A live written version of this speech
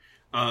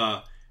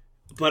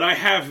But I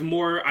have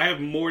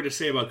more to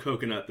say about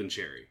coconut than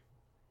cherry.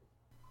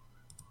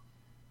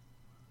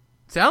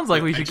 Sounds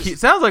like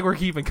we're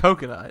keeping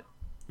coconut.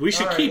 We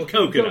should keep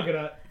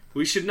coconut.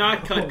 We should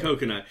not cut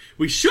coconut.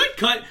 We should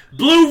cut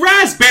blue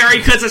raspberry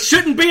because it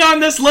shouldn't be on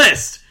this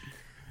list.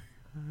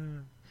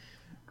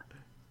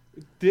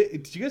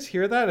 Did you guys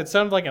hear that? It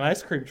sounded like an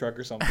ice cream truck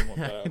or something like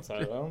that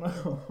outside. I don't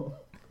know.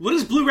 What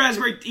does blue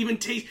raspberry even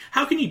taste?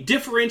 How can you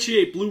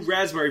differentiate blue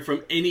raspberry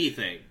from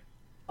anything?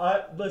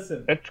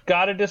 Listen. It's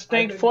got a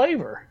distinct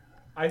flavor.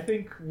 I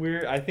think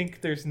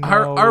there's no.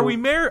 Are we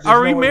married?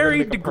 Are we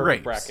married to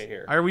grapes?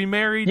 Here. Are we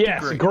married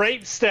yes, to grapes?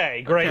 Grapes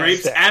stay.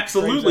 Grapes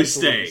absolutely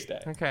stay.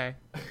 Okay.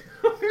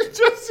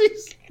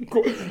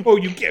 Oh,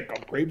 you can't go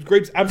grapes.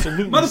 Grapes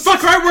absolutely.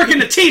 Motherfucker, I work in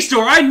the tea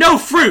store. I know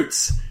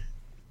fruits.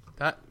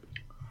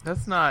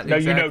 That's not. No,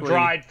 exactly, you know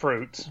dried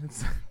fruits.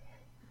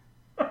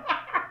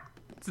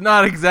 It's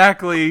not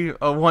exactly a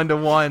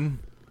 1-to-1.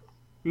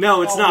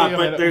 No, it's not.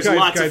 But there's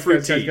lots of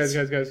fruit teas.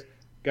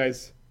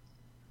 Guys.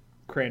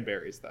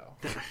 Cranberries, though.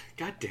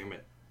 God damn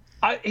it.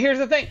 Here's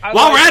the thing.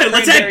 While we're at it,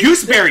 let's add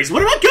gooseberries.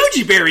 What about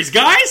goji berries,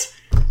 guys?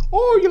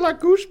 Oh, you like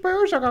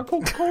gooseberries? I got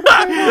Coca-Cola,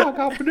 I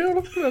got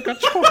vanilla, I got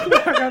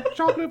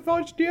chocolate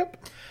fudge dip,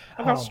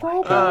 I got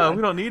strawberry.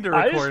 We don't need to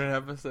record an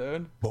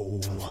episode.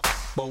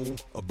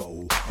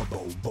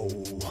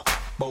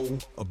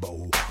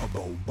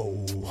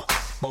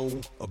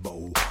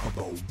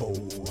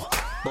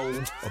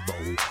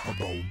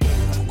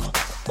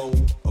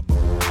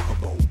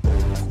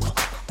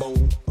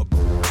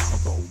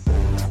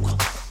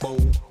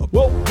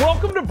 Well,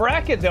 welcome to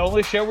Bracket, the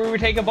only show where we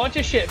take a bunch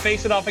of shit,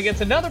 face it off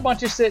against another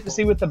bunch of shit to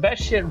see what the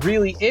best shit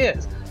really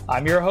is.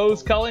 I'm your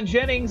host, Cullen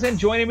Jennings, and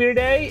joining me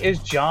today is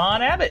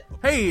John Abbott.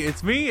 Hey,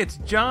 it's me, it's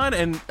John,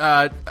 and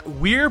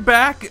we're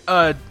back,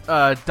 a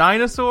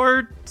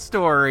dinosaur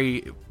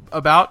story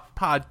about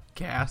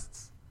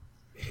podcasts.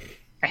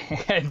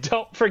 And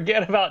don't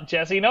forget about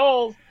Jesse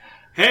Knowles.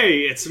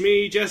 Hey, it's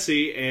me,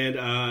 Jesse, and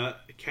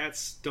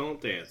Cats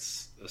Don't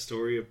Dance, a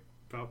story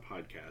about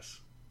podcasts.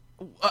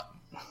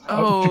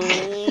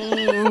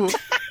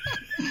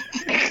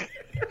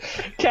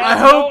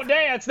 Cats don't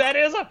dance. That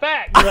is a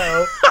fact,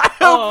 though. I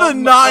hope the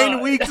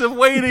 9 weeks of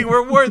waiting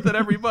were worth it,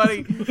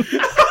 everybody.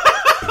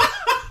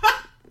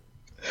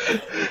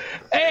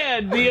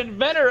 And the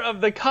inventor of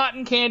the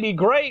cotton candy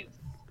grape,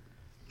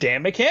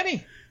 Dan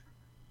McKinney.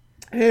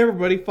 Hey,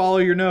 everybody, follow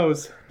your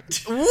nose.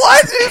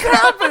 What is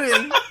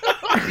happening?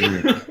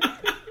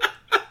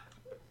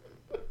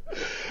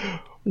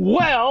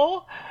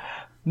 Well,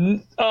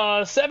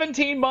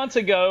 17 months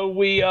ago,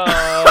 we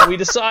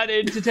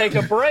decided to take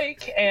a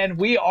break, and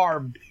we are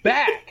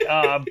back.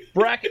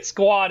 Bracket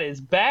Squad is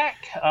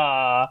back.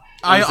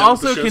 I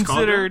also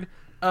considered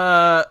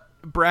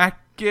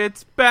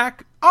Brackets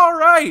back. All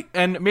right,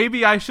 and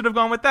maybe I should have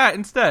gone with that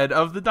instead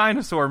of the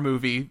dinosaur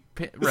movie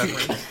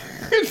reference.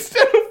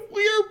 Instead of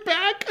We're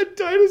Back, a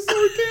dinosaur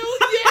tale?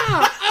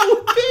 Yeah, I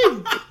would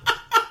think.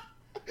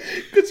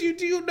 Because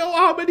do you know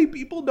how many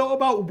people know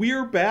about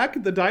We're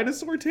Back, the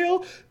dinosaur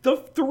tale? The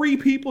 3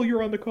 people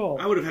you're on the call.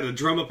 I would have had to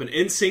drum up an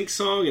NSYNC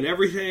song and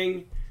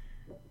everything.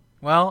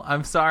 Well,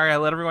 I'm sorry I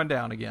let everyone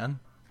down again.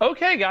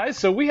 Okay, guys,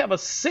 so we have a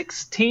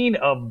 16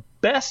 of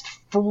best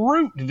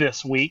fruit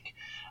this week.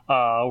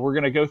 We're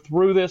going to go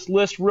through this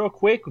list real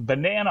quick.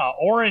 Banana,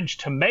 orange,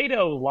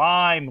 tomato,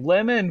 lime,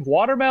 lemon,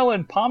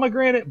 watermelon,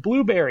 pomegranate,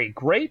 blueberry,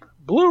 grape,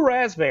 blue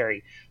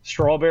raspberry,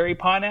 strawberry,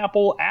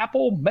 pineapple,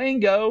 apple,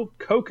 mango,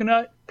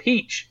 coconut,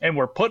 peach. And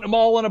we're putting them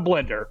all in a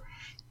blender.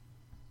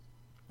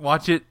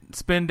 Watch it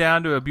spin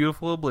down to a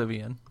beautiful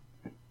oblivion.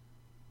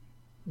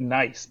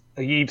 Nice.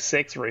 A Eve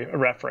 6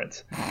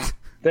 reference.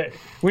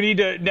 We need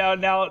to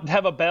now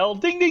have a bell.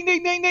 Ding, ding,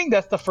 ding, ding, ding.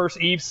 That's the first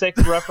Eve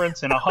 6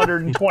 reference in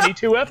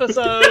 122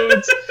 episodes.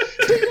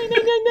 Ding, ding, ding,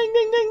 ding, ding,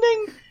 ding, ding,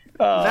 ding.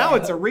 Now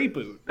it's a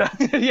reboot.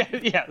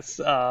 Yes.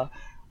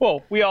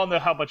 Well, we all know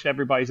how much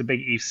everybody's a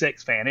big Eve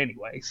 6 fan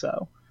anyway,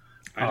 so.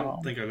 I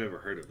don't think I've ever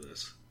heard of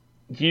this.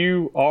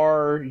 You're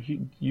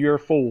a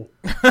fool.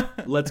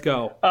 Let's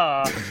go.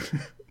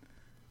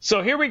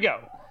 So here we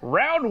go.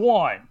 Round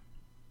 1.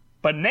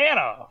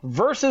 Banana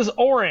versus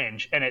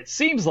orange, and it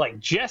seems like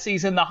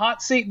Jesse's in the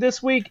hot seat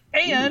this week,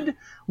 and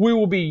we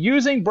will be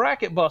using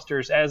Bracket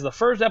Busters as the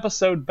first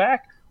episode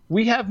back.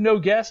 We have no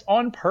guest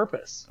on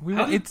purpose.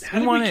 How did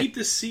we keep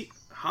this seat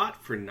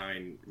hot for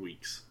 9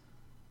 weeks?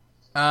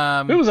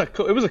 It was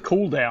a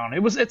cool down.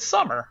 It's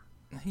summer.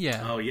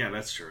 Yeah. Oh yeah,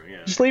 that's true.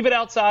 Yeah. Just leave it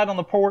outside on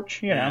the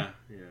porch. You know.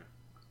 Yeah.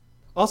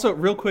 Also,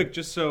 real quick,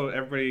 just so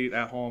everybody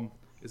at home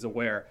is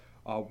aware,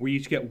 we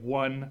each get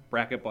 1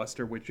 Bracket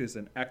Buster, which is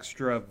an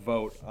extra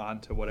vote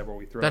onto whatever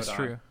we throw. That's it on.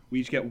 true.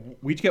 We each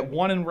get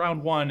 1 in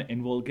round 1,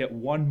 and we'll get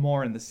 1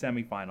 more in the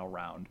semifinal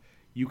round.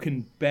 You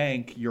can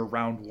bank your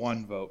round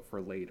 1 vote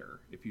for later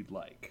if you'd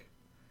like,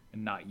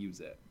 and not use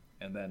it,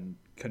 and then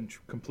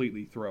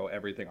completely throw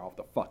everything off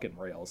the fucking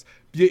rails.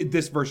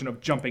 This version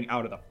of jumping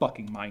out of the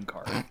fucking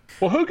minecart.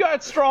 Well, who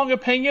got strong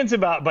opinions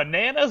about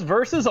bananas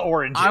versus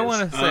oranges? I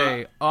want to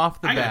say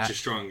off the bat, I got you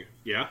strong.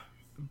 Yeah.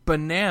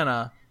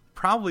 banana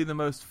probably the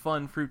most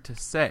fun fruit to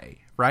say,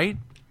 right?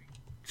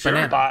 Sure.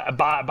 Banana.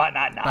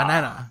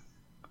 Banana.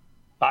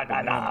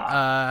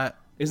 Banana.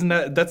 Isn't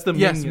that's the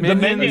Yes, Minions?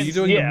 Minions. Are you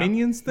doing Yeah. the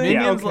Minions thing?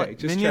 Minions, Okay,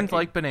 just Minions checking.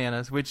 like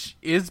bananas, which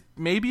is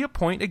maybe a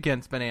point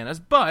against bananas,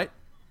 but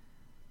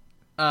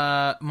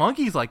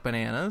monkeys like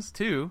bananas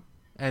too,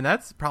 and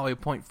that's probably a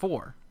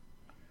 0.4.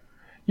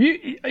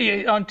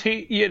 On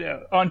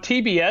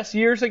TBS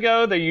years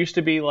ago, there used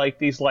to be like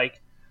these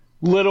like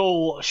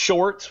little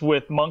shorts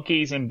with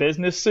monkeys in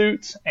business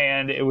suits,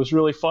 and it was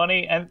really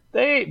funny. And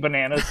they ate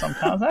bananas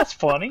sometimes. That's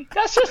funny.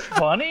 That's just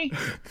funny.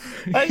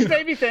 That just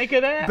made me think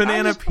of that.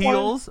 Banana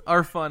peels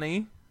are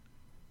funny.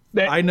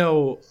 I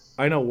know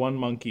one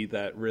monkey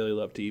that really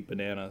loved to eat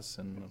bananas,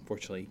 and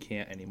unfortunately he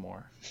can't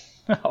anymore.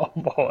 Oh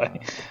boy,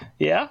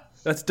 yeah.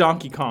 That's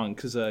Donkey Kong,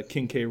 because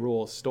King K.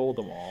 Rool stole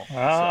them all.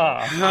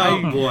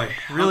 Oh boy,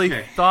 Really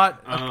okay.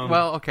 thought.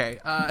 Well, okay.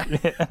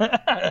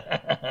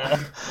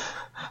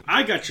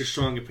 I got your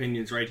strong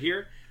opinions right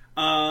here.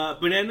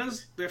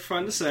 Bananas, they're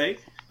fun to say,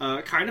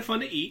 kind of fun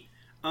to eat.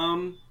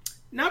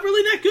 Not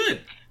really that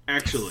good,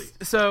 actually.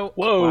 So,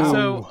 Whoa.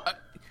 So,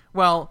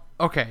 well,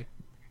 okay.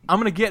 I'm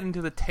gonna get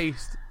into the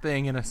taste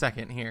thing in a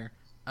second here,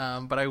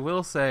 but I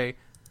will say,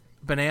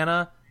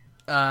 banana.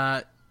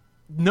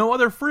 No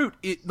other fruit.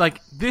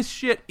 Like, this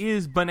shit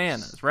is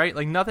bananas, right?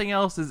 Like, nothing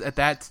else is at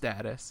that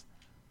status.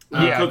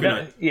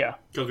 Coconut. Yeah.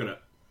 Coconut.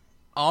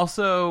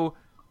 Also,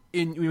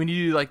 when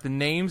you do like the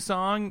name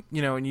song,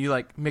 and you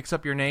like mix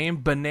up your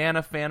name,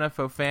 banana fana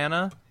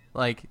fofana,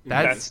 like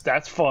That's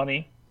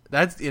funny.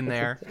 that's in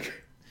there.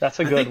 That's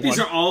a I good think one. these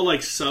are all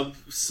like sub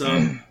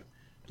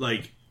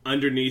like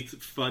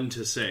underneath fun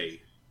to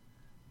say.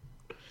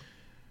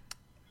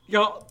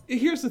 Y'all,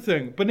 here's the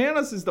thing.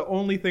 Bananas is the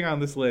only thing on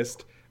this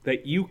list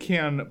that you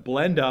can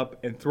blend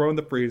up and throw in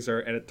the freezer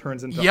and it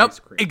turns into Yep, ice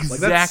cream.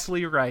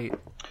 exactly right.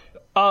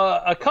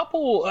 A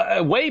couple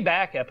way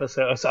back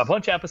episodes, a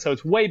bunch of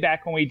episodes way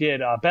back when we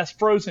did best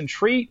frozen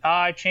treat.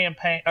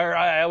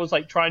 I was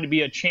like trying to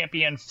be a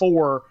champion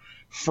for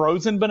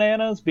frozen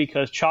bananas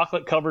because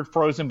chocolate covered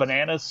frozen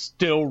bananas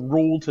still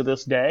rule to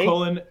this day.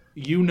 Colin,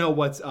 you know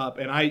what's up.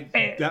 And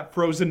that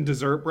frozen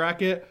dessert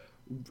bracket,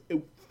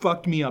 it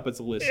fucked me up as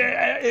a listener.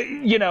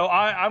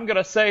 I'm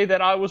gonna say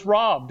that I was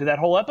robbed that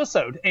whole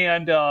episode,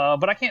 and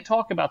but I can't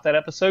talk about that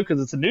episode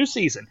because it's a new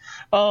season.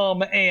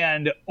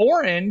 And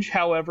orange,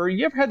 however,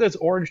 you ever had those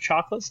orange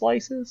chocolate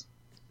slices?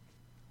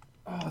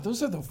 Oh,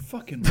 those are the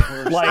fucking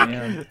worst, Like,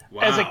 man.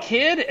 Wow. As a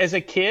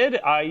kid,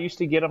 I used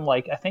to get them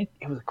like I think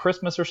it was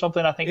Christmas or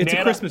something. I think It's a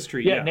Nana, Christmas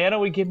treat, yeah. Nana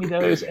would give me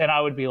those, and I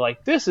would be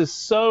like, "This is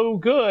so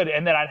good,"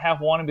 and then I'd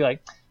have one and be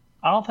like,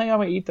 "I don't think I'm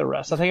gonna eat the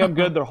rest. I think I'm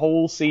good the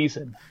whole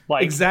season."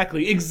 Like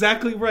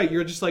Exactly right.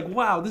 You're just like,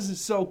 wow, this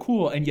is so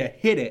cool, and you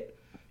hit it,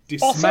 you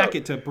Also- smack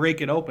it to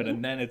break it open,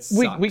 and then it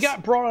sucks. we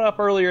got brought up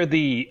earlier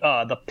the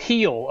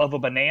peel of a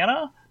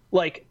banana.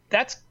 Like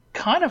that's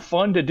kind of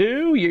fun to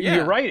do.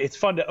 You're right. It's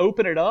fun to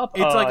open it up.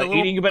 It's like a little,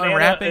 eating a banana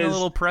unwrapping is, a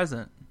little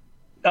present.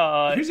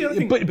 Here's the other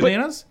thing: but-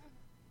 bananas,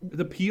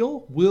 the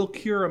peel will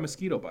cure a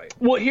mosquito bite.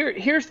 Well,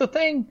 here's the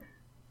thing.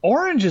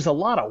 Orange is a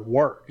lot of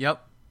work.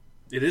 Yep.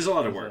 It is a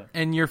lot of work.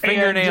 And your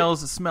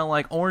fingernails smell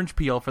like orange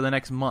peel for the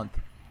next month.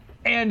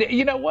 And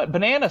you know what?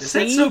 Banana Is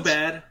that seeds. so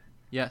bad?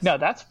 Yes. No,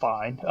 that's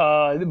fine.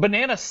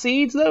 Banana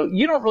seeds, though,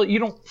 you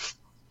don't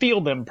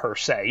feel them per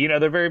se.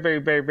 They're very, very,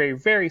 very, very,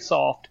 very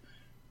soft.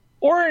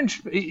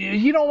 Orange,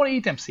 you don't want to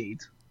eat them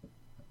seeds.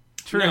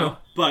 True. No,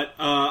 but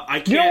I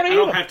You don't can't. I eat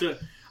don't them. have to.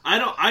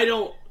 I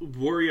don't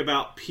worry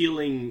about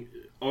peeling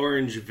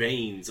orange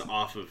veins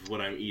off of what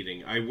I'm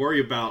eating. I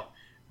worry about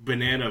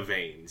banana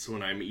veins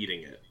when I'm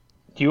eating it.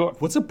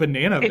 What's a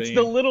banana It's vein?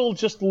 the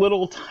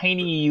little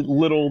tiny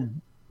little.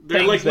 They're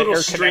things like that little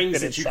are strings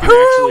connected that you inside. can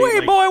Hoo-wee, actually.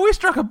 Like, boy, we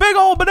struck a big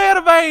old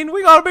banana vein.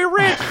 We gotta be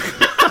rich.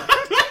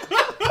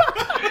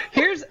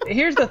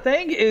 Here's the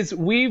thing: is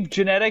we've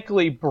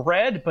genetically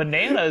bred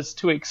bananas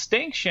to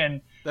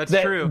extinction. That's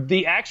that true.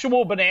 The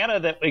actual banana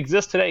that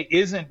exists today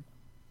isn't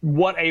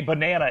what a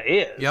banana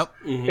is. Yep.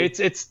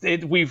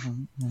 We've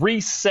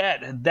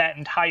reset that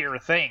entire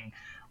thing,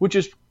 which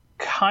is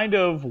kind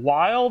of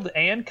wild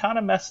and kind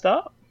of messed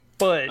up.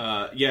 But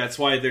yeah, it's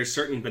why there's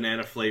certain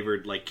banana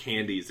flavored like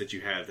candies that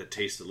you have that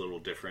taste a little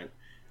different.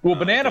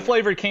 banana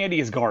flavored candy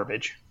is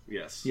garbage.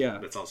 Yes, Yeah.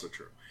 that's also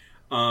true.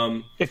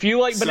 If you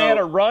like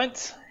banana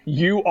runts,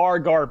 you are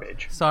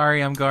garbage.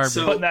 Sorry, I'm garbage.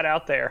 So- Putting that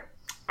out there.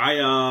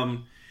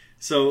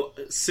 So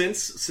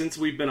since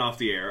we've been off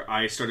the air,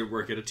 I started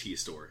work at a tea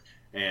store,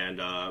 and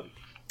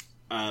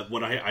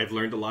what I've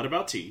learned a lot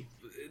about tea.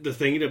 The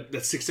thing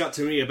that sticks out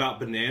to me about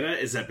banana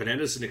is that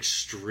banana is an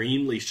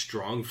extremely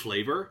strong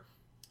flavor,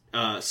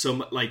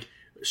 like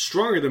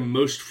stronger than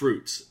most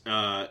fruits.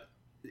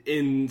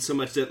 In so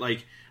much that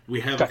like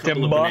we have Got a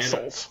couple them of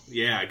muscles.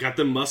 Yeah, I got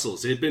them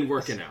muscles. They've been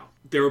working out.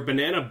 There are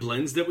banana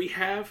blends that we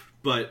have,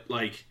 but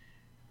like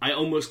I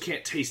almost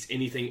can't taste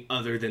anything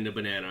other than the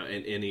banana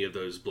in any of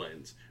those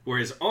blends.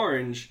 Whereas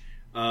orange,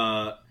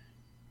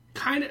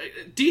 kind of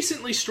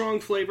decently strong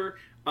flavor.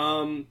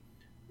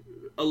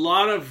 A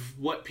lot of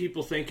what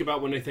people think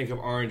about when they think of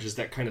orange is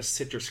that kind of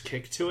citrus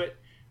kick to it.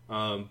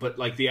 But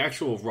like the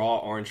actual raw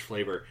orange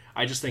flavor,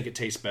 I just think it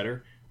tastes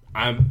better.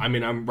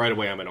 I'm right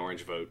away. I'm an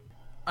orange vote.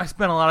 I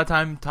spent a lot of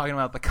time talking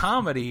about the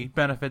comedy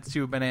benefits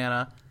to a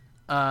banana,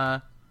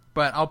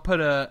 but I'll put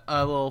a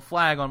little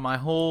flag on my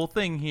whole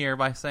thing here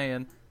by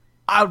saying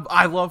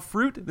I love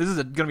fruit. This is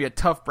going to be a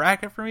tough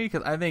bracket for me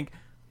because I think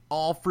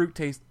all fruit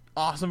tastes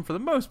awesome for the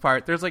most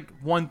part. There's like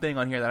one thing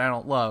on here that I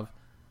don't love,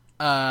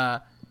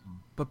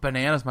 but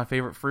banana's my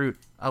favorite fruit.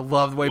 I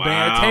love the way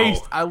banana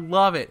tastes. I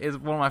love it. It's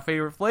one of my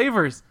favorite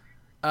flavors.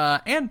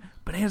 And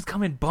bananas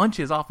come in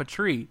bunches off a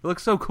tree. It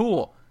looks so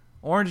cool.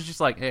 Orange is just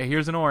like, hey,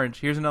 here's an orange,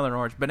 here's another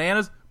orange.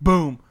 Bananas,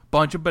 boom,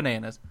 bunch of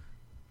bananas.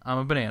 I'm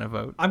a banana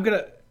vote. I'm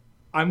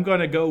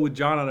gonna go with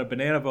John on a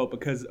banana vote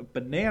because a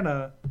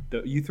banana,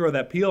 you throw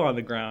that peel on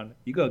the ground,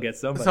 you go get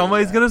somebody.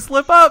 Somebody's gonna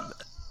slip up.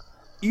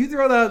 You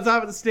throw that on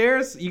top of the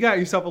stairs, you got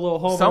yourself a little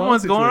home.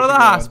 Someone's going to the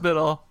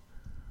hospital.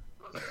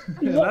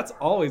 Yeah, that's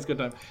always good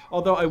time.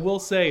 Although I will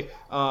say,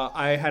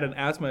 I had an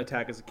asthma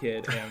attack as a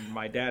kid, and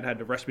my dad had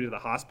to rush me to the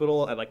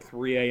hospital at like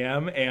 3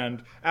 a.m.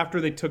 And after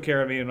they took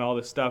care of me and all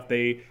this stuff,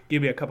 they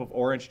gave me a cup of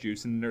orange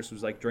juice, and the nurse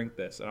was like, "Drink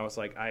this," and I was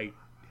like, "I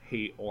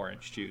hate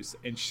orange juice,"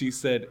 and she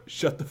said,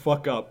 "Shut the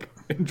fuck up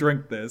and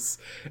drink this."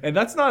 And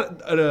that's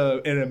not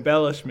an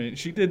embellishment.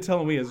 She did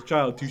tell me as a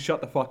child to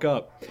shut the fuck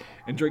up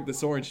and drink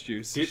this orange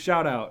juice.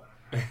 Shout out.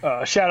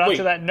 Shout out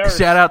to that nurse.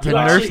 Shout out to You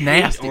Nurse actually hate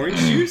Nasty. orange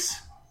juice.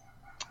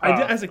 I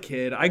did as a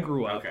kid. I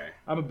grew up. Okay.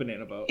 I'm a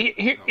banana vote.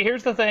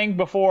 Here's the thing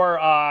before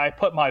I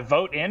put my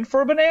vote in for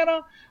a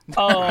banana.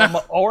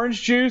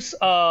 Orange juice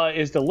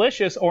is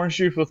delicious. Orange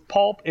juice with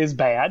pulp is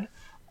bad.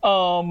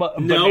 No,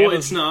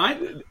 it's not.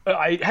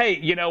 Hey,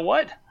 you know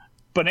what?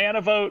 Banana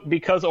vote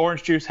because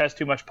orange juice has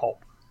too much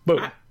pulp.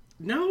 Boom.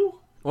 No.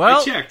 Well,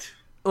 I checked.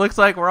 looks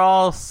like we're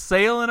all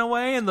sailing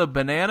away in the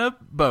banana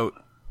boat.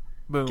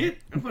 Boom.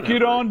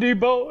 Get on the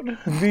boat,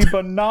 the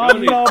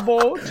banana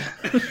boat.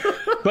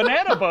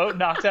 Banana boat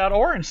knocks out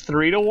orange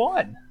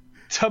 3-1.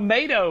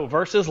 Tomato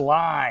versus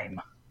lime.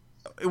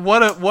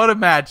 What a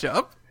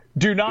matchup.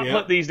 Do not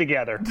put these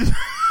together.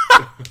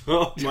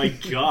 Oh my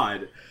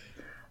god.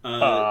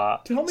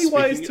 Tell me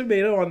why is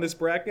tomato on this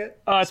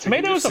bracket?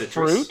 Tomato is a citrus.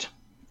 fruit.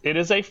 It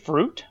is a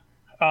fruit.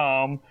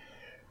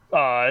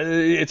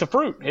 It's a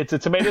fruit. It's a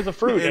tomato's a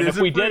fruit. And is if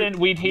a we fruit. didn't,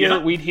 we'd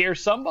hear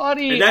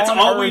somebody. And that's on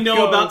all Earth we know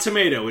go, about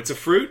tomato. It's a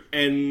fruit,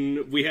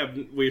 and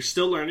we're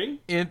still learning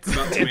It's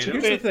about Here's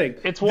tomatoes. the thing.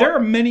 It's there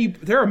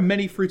are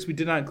many fruits we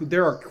did not include.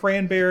 There are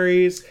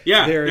cranberries.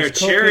 Yeah, there's there are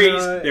cherries,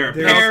 coconut, there are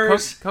there's-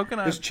 pears.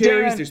 coconut. There's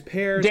cherries. Dan, There's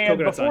pears. Dan,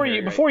 coconuts on here,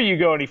 right? before you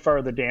go any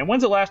further, Dan,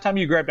 when's the last time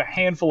you grabbed a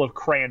handful of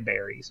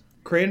cranberries?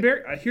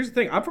 Cranberry. Here's the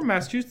thing. I'm from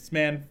Massachusetts,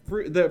 man.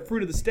 The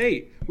fruit of the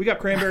state. We got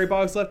cranberry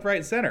bogs left, right,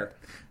 and center.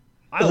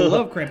 I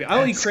love cranberry.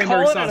 I'll eat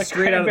cranberry Calling it sauce a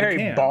straight out of the cranberry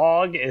can.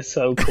 bog is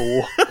so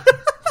cool.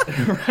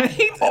 Right?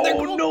 They're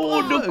Oh called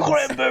no, the bogs.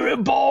 cranberry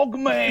bog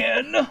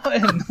man,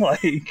 and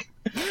like,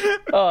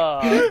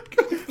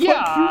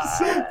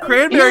 yeah,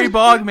 Cranberry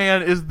Bog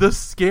Man is the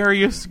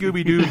scariest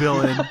Scooby-Doo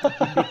villain.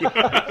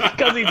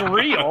 because he's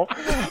real.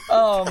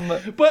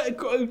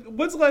 But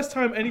when's the last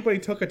time anybody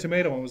took a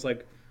tomato and was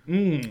like,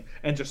 and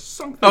just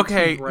sunk their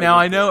Okay, teeth right now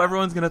I into know it?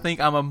 everyone's going to think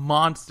I'm a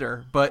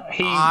monster, but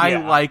Yeah. I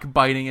like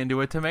biting into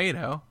a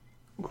tomato.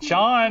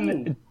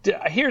 John,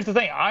 here's the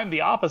thing. I'm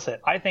the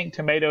opposite. I think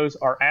tomatoes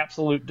are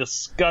absolute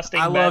disgusting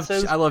I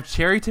messes. love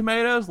cherry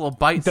tomatoes, little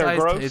bite They're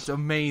sized. gross. It's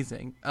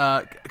amazing.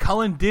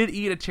 Cullen did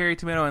eat a cherry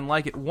tomato and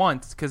like it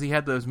once because he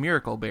had those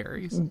miracle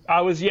berries.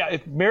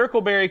 If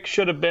Miracle Berry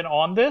should have been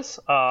on this,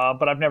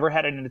 but I've never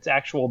had it in its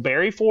actual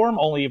berry form.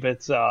 Only if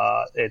it's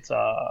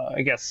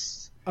I guess.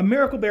 A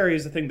miracle berry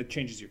is the thing that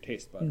changes your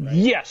taste bud, right?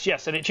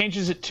 Yes, and it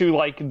changes it to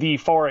like the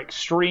far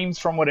extremes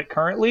from what it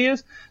currently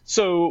is.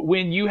 So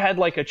when you had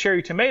like a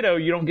cherry tomato,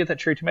 you don't get that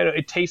cherry tomato.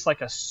 It tastes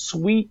like a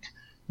sweet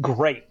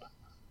grape,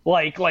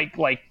 like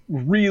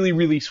really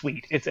really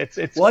sweet. It's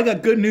Well, I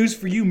got good news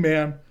for you,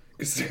 man.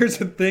 Because there's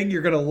a thing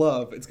you're gonna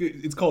love.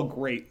 It's called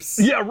grapes.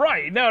 yeah,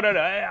 right. No.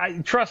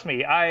 Trust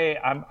me,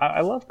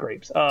 I love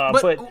grapes.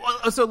 But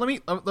So let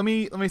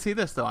me say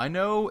this though. I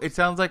know it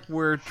sounds like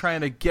we're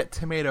trying to get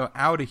tomato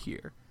out of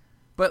here,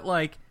 but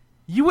like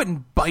you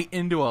wouldn't bite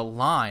into a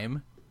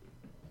lime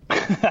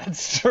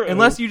that's true.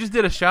 unless you just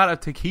did a shot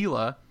of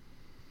tequila.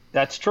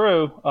 That's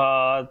true.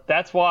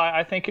 That's why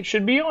I think it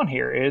should be on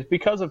here, is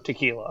because of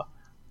tequila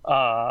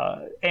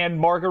and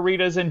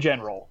margaritas in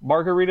general.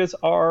 Margaritas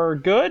are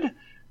good,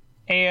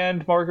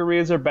 and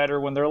margaritas are better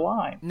when they're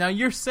lime. Now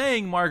you're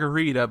saying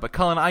margarita, but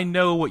Cullen, I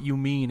know what you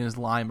mean is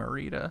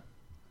lime-arita.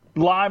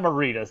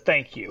 Lime-aritas,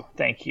 thank you.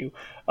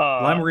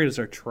 Lime-aritas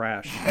are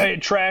trash.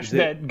 Trash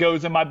that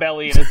goes in my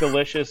belly and is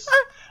delicious.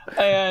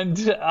 and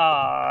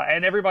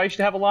everybody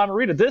should have a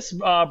lime-arita. This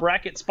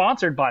bracket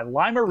sponsored by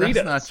Lime-aritas.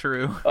 That's not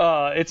true.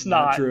 It's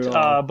not. true at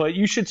all. But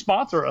you should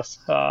sponsor us.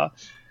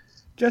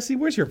 Jesse,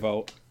 where's your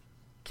vote?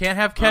 Can't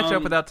have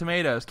ketchup without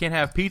tomatoes. Can't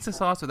have pizza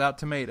sauce without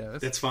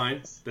tomatoes. That's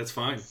fine. That's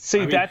fine. See,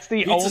 I mean, that's the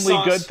pizza only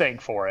sauce- good thing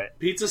for it.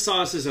 Pizza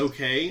sauce is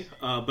okay,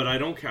 but I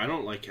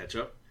don't like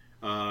ketchup.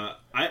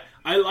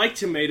 I like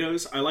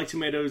tomatoes. I like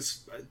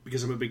tomatoes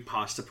because I'm a big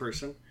pasta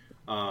person.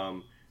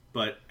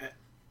 but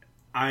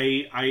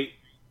I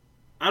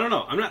don't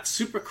know. I'm not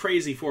super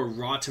crazy for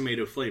raw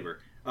tomato flavor.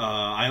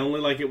 I only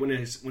like it when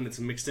it's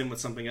mixed in with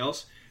something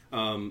else.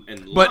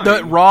 But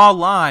the raw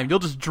lime, you'll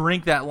just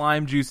drink that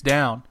lime juice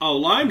down. Oh,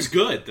 lime's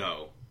good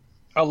though.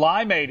 A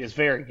limeade is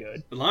very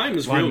good. Lime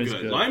is real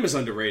good. Lime is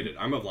underrated.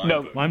 I'm a lime.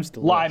 No, vote. Lime's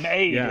delicious.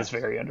 Limeade is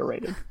very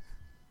underrated.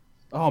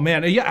 Oh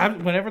man, yeah.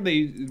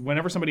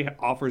 Whenever somebody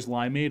offers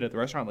limeade at the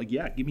restaurant, like,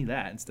 yeah, give me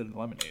that instead of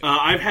lemonade.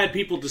 I've had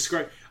people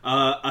describe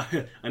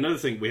another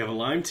thing. We have a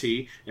lime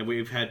tea, and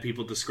we've had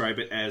people describe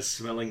it as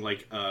smelling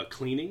like a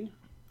cleaning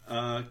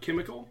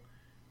chemical.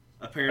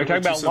 Apparently, Are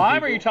you talking about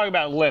lime or are you talking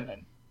about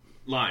lemon?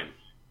 Lime?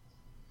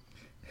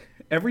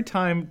 Every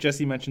time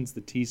Jesse mentions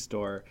the tea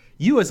store,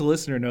 you as a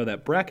listener know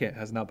that Brackett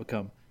has now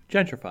become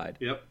gentrified.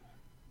 Yep.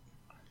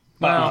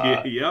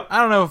 Yep. I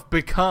don't know if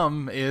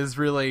become is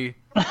really.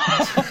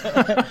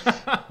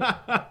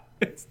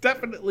 It's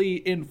definitely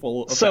in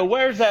full effect. So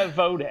where's that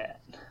vote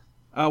at?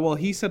 Well,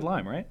 he said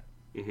lime, right?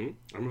 Mm-hmm.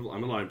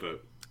 I'm a lime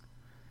vote.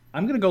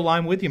 I'm gonna go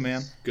lime with you,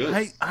 man.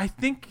 Good. I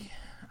think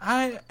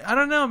I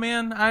don't know,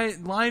 man.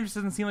 Lime just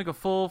doesn't seem like a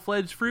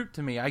full-fledged fruit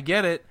to me. I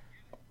get it,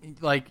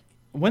 like.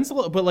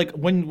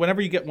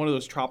 Whenever you get one of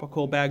those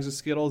tropical bags of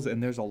Skittles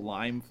and there's a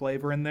lime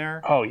flavor in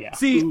there. Oh yeah.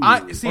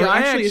 I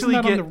actually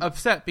get get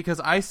upset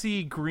because I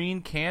see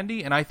green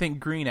candy and I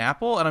think green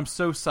apple and I'm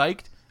so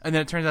psyched, and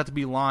then it turns out to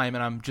be lime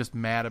and I'm just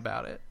mad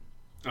about it.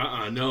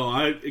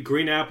 No,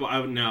 green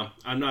apple. No,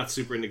 I'm not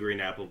super into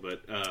green apple,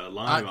 but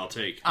lime I'll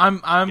take.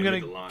 I'm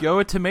gonna go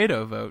a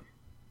tomato vote.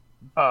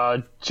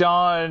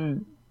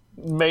 John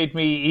made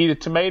me eat a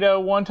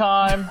tomato one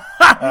time.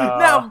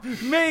 Now,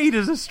 made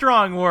is a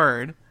strong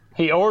word.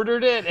 He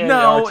ordered it at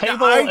our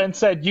table and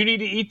said, "You need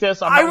to eat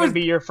this. I'm not going to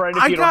be your friend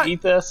if you don't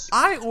eat this."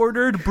 I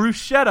ordered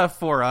bruschetta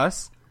for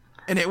us,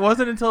 and it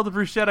wasn't until the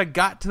bruschetta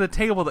got to the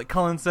table that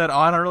Cullen said, "Oh,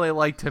 I don't really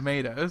like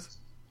tomatoes."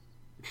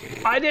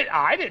 I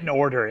didn't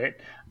order it.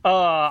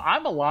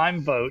 I'm a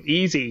lime vote.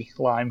 Easy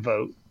lime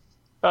vote.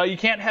 You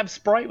can't have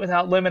Sprite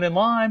without lemon and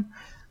lime.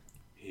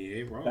 He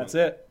ain't wrong. That's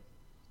it.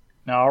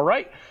 All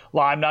right.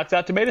 Lime knocks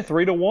out tomato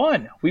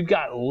 3-1. We've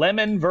got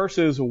lemon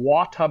versus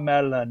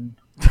watermelon.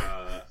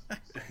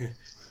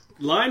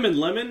 Lime and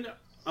lemon,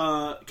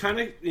 kind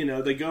of,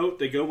 they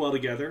go well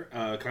together.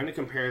 Kind of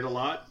compared a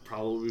lot,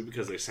 probably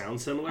because they sound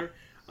similar.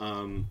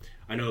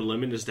 I know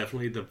lemon is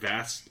definitely the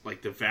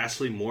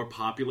vastly more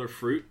popular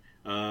fruit.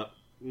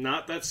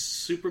 Not that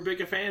super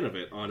big a fan of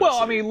it, honestly.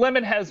 Well, I mean,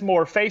 lemon has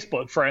more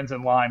Facebook friends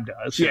than lime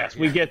does. Sure, yes,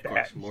 we get that.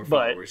 Course, more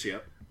followers,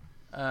 yep.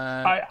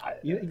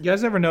 You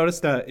guys ever notice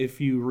that if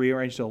you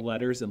rearrange the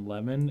letters in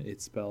lemon,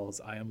 it spells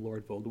 "I am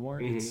Lord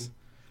Voldemort"? Mm-hmm. It's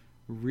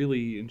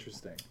really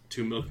interesting.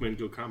 Two milkmen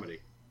go comedy.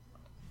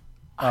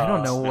 I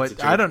don't know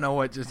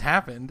what just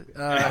happened.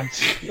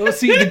 Well,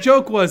 see, the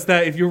joke was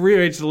that if you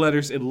rearrange the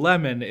letters in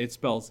lemon, it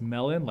spells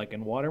melon, like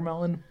in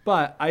watermelon.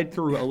 But I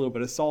threw a little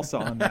bit of salsa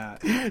on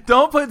that.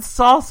 Don't put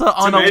salsa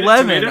on a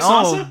lemon.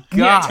 Oh God!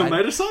 Yeah,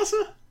 tomato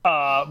salsa.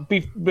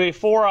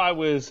 Before I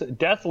was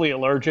deathly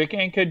allergic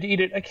and could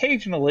eat it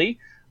occasionally,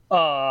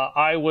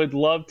 I would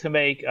love to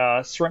make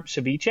shrimp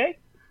ceviche.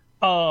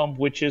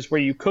 Which is where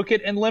you cook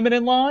it in lemon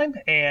and lime,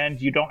 and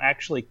you don't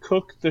actually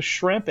cook the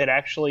shrimp. It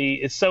actually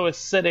is so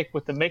acidic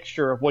with the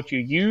mixture of what you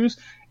use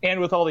and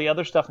with all the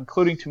other stuff,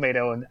 including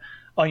tomato and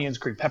onions,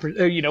 green peppers,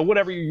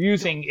 whatever you're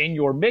using in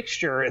your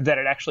mixture, that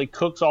it actually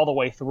cooks all the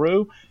way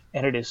through.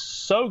 And it is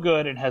so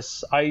good, and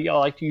I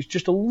like to use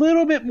just a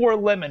little bit more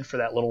lemon for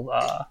that little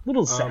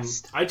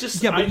zest.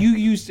 You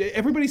used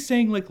everybody's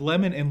saying like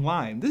lemon and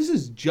lime. This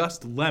is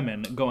just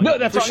lemon going. No,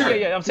 that's right. Sure.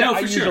 Yeah. I'm saying I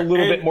use a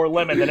little bit more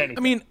lemon than anything.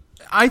 I mean,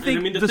 I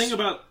think the thing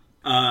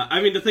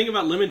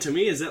about lemon to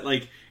me is that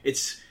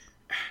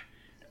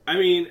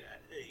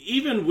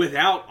even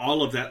without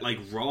all of that like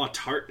raw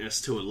tartness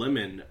to a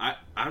lemon,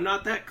 I'm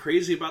not that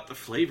crazy about the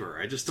flavor.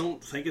 I just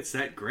don't think it's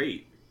that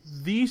great.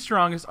 The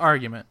strongest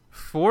argument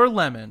for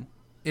lemon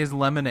is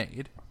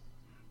lemonade.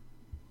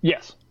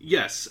 Yes,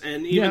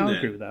 and even I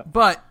agree with that.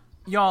 But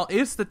y'all,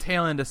 it's the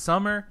tail end of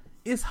summer.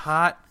 It's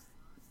hot.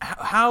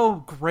 How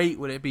great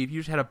would it be if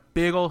you just had a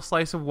big old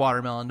slice of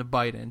watermelon to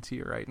bite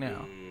into right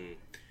now?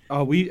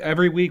 Oh,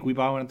 every week we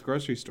buy one at the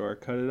grocery store,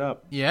 cut it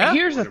up. Yeah.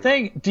 Here's the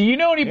thing: do you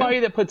know anybody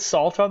that puts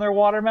salt on their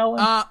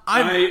watermelon?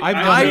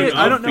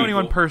 I don't know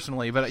anyone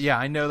personally, but yeah,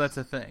 I know that's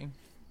a thing.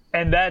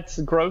 And that's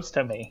gross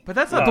to me. But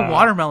that's not the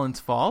watermelon's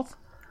fault.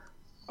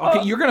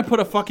 Okay, you're gonna put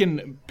a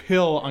fucking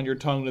pill on your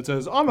tongue that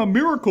says, "I'm a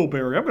miracle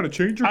berry. I'm gonna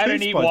change your taste buds." I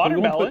don't eat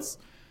watermelon.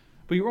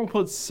 But you won't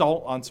put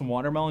salt on some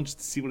watermelon just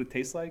to see what it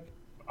tastes like?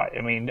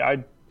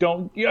 I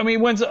don't.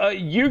 When's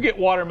you get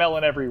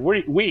watermelon every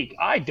week?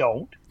 I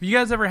don't. Have you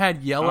guys ever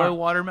had yellow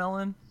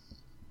watermelon?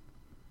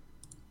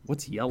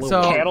 What's yellow?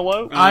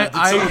 Cantaloupe? Did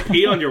someone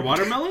pee on your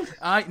watermelon?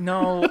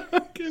 No.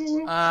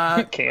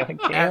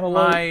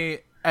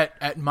 Cantaloupe.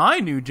 At my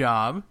new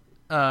job,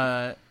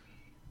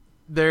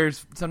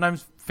 there's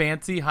sometimes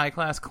fancy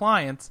high-class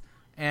clients,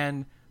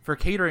 and for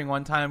catering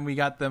one time we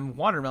got them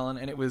watermelon,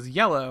 and it was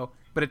yellow,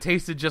 but it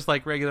tasted just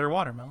like regular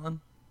watermelon.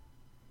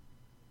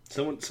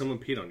 Someone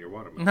peed on your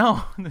watermelon.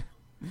 No.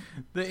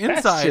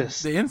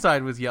 The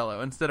inside was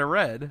yellow instead of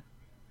red.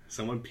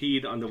 Someone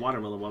peed on the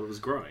watermelon while it was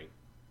growing.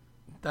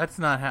 That's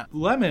not how.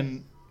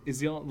 Lemon is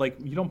the only, like,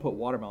 you don't put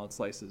watermelon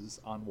slices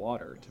on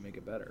water to make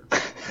it better.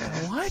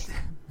 What?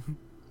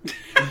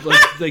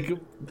 like you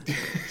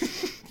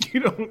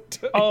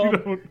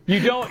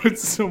don't put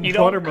some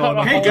watermelon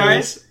on. Hey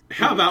guys,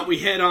 how about we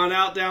head on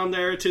out down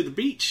there to the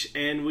beach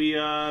and we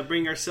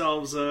bring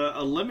ourselves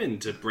a lemon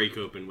to break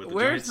open with a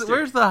giant stick.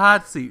 Where's the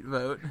hot seat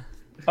vote?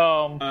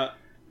 I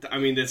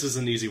mean, this is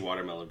an easy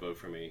watermelon vote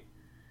for me.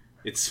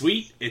 It's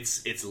sweet.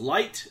 It's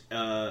light.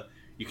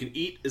 You can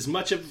eat as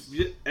much of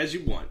it as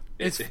you want.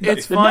 It's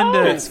fun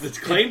to. It's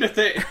claim to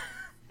think.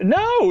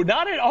 No,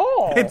 not at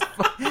all.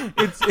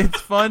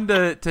 It's fun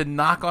to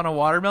knock on a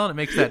watermelon. It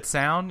makes that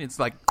sound. It's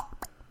like,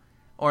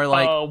 or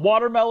like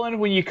watermelon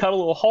when you cut a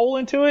little hole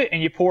into it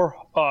and you pour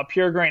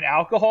pure grain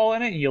alcohol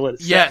in it and you let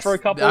it sit for a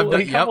couple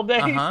days,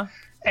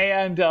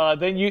 and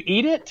then you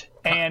eat it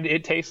and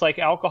it tastes like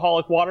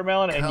alcoholic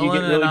watermelon and you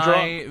get really drunk.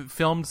 I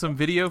filmed some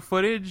video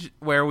footage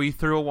where we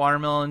threw a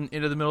watermelon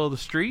into the middle of the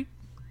street.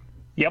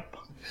 Yep,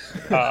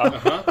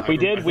 we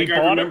did. We bought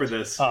I remember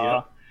this.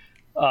 I'm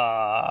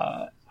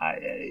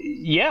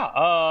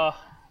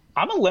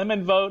a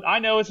lemon vote. I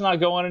know it's not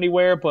going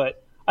anywhere,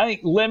 but I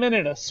think lemon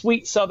in a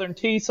sweet southern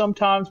tea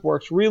sometimes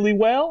works really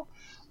well.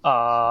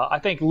 I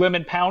think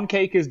lemon pound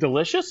cake is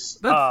delicious.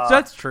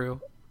 That's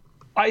true.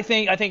 I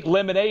think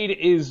lemonade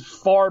is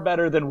far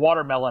better than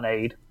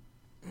watermelonade.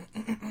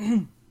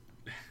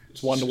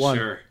 It's 1-to-1.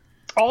 Sure.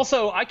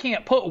 Also, I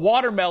can't put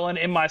watermelon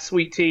in my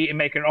sweet tea and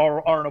make an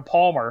Arnold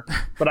Palmer,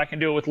 but I can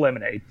do it with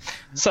lemonade.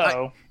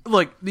 So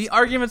look, the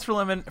arguments for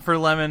lemon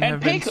have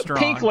been strong.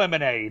 Pink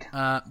lemonade.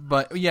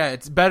 But yeah,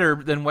 it's better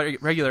than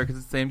regular because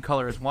it's the same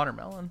color as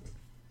watermelon.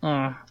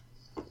 I'm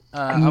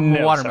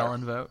a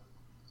watermelon vote.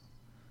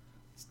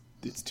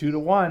 It's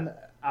 2-to-1.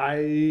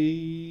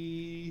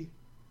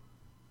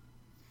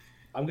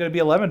 I'm going to be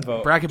a lemon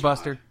vote. Bracket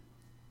buster.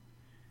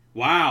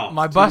 Wow.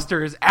 My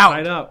buster is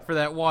out for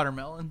that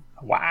watermelon.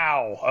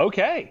 Wow.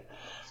 Okay.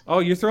 Oh,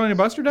 you're throwing your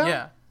buster down?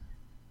 Yeah.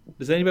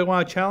 Does anybody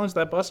want to challenge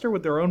that buster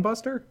with their own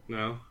buster?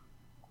 No.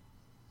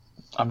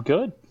 I'm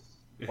good.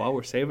 Well,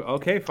 we're saving.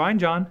 Okay, fine,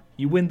 John.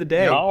 You win the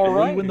day. All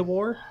right. You win the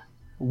war.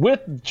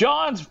 With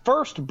John's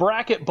first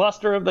bracket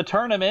buster of the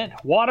tournament,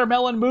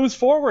 watermelon moves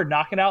forward,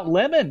 knocking out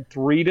lemon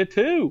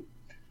 3-2.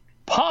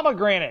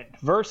 Pomegranate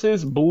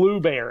versus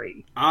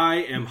blueberry.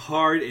 I am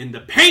hard in the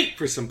paint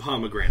for some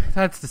pomegranate.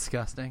 That's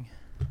disgusting.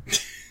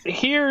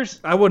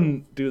 I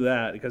wouldn't do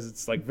that because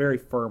it's like very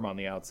firm on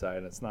the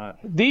outside. It's not.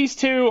 These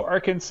two are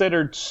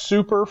considered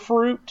super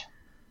fruit,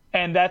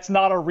 and that's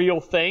not a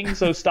real thing.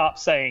 So stop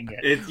saying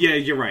it. Yeah,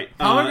 you're right.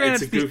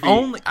 Pomegranate's it's a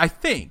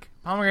goofy...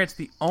 pomegranate's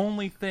the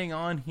only thing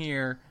on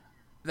here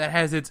that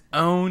has its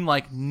own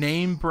like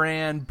name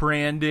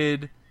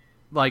branded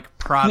like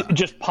product.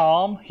 Just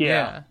palm,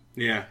 yeah.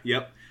 Yeah,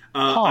 yep.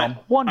 Palm,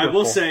 wonderful. I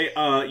will say,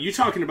 you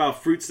talking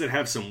about fruits that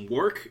have some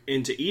work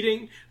into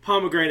eating,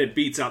 pomegranate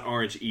beats out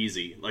orange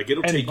easy. Like,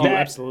 it'll take you...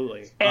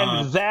 absolutely.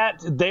 And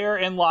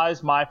therein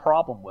lies my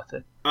problem with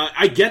it.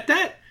 I get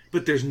that,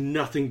 but there's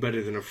nothing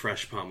better than a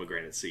fresh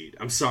pomegranate seed.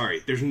 I'm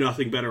sorry. There's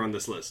nothing better on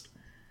this list.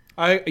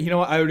 I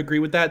would agree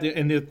with that.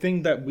 And the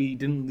thing that we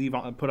didn't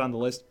put on the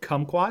list,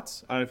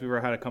 kumquats. I don't know if you've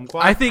ever had a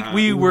kumquat. I think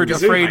we were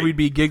afraid we'd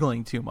be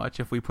giggling too much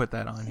if we put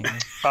that on here.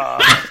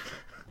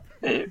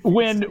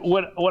 When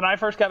I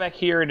first got back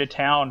here into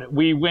town,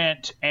 we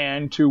went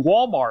to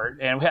Walmart,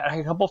 and we had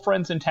a couple of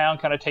friends in town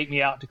kind of take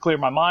me out to clear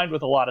my mind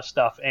with a lot of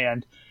stuff.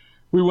 And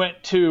we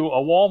went to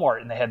a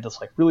Walmart, and they had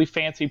this like really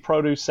fancy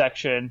produce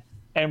section,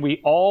 and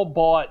we all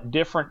bought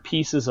different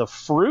pieces of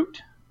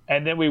fruit.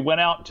 And then we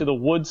went out to the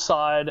wood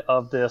side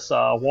of this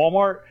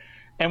Walmart,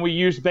 and we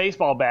used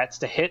baseball bats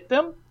to hit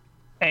them.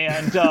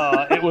 And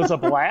it was a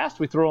blast.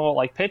 We threw them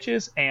like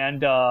pitches,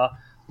 and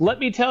let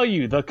me tell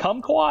you, the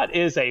kumquat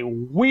is a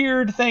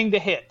weird thing to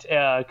hit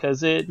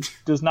because it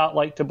does not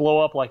like to blow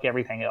up like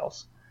everything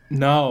else.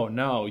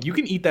 No. You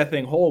can eat that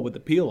thing whole with the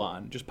peel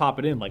on. Just pop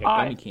it in like a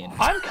gummy candy.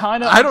 I'm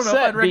kind of I don't know if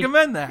I'd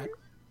recommend that.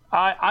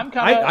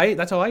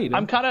 That's how I eat it.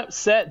 I'm kind of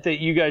upset that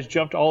you guys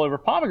jumped all over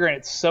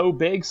pomegranate so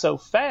big so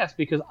fast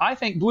because I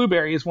think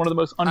blueberry is one of the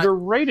most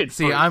underrated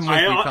fruits. I'm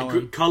with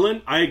you,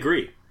 Cullen, I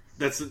agree.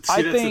 That's the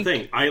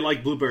thing. I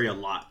like blueberry a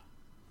lot.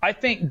 I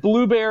think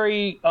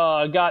blueberry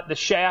got the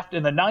shaft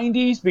in the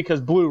 90s because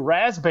blue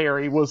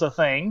raspberry was a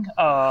thing,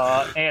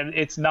 and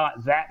it's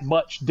not that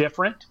much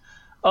different.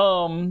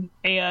 And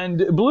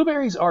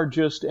blueberries are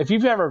just, if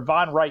you've ever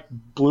vine ripe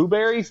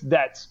blueberries,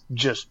 that's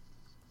just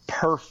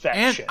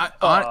perfection. And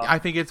I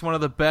think it's one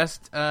of the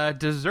best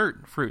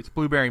dessert fruits.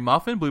 Blueberry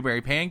muffin,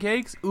 blueberry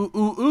pancakes.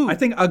 Ooh. I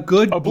think a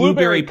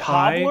blueberry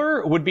pie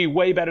cobbler would be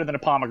way better than a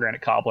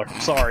pomegranate cobbler.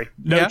 Sorry.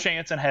 No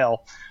chance in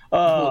hell.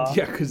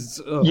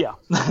 Because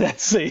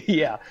let's see.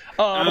 Yeah,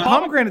 the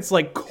pomegranate's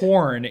like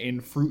corn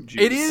in fruit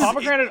juice. It is.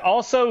 Pomegranate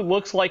also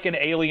looks like an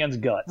alien's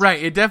gut.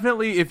 Right. It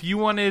definitely. If you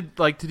wanted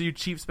like to do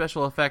cheap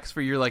special effects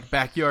for your like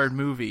backyard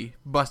movie,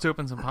 bust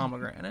open some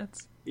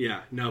pomegranates.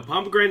 Yeah. No,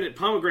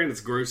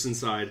 pomegranate's gross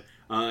inside.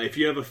 If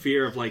you have a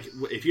fear of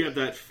if you have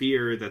that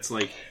fear that's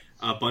like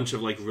a bunch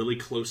of like really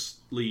close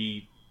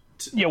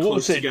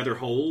together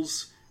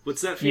holes.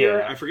 What's that fear?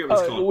 Yeah. I forget what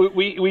it's called.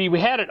 We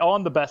had it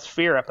on the best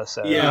fear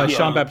episode. Yeah.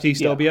 Jean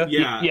Baptiste phobia.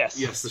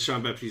 Yes, the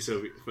Jean Baptiste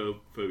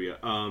phobia.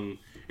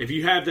 If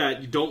you have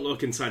that, you don't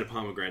look inside a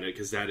pomegranate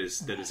because that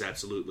is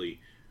absolutely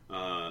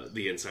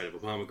the inside of a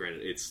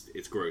pomegranate.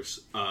 It's gross.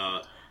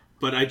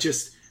 But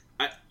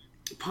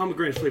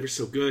pomegranate flavor is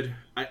so good.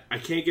 I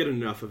can't get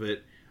enough of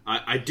it.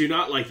 I do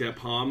not like that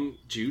pom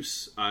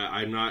juice.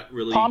 I'm not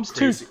really. Pom's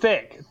crazy. too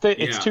thick.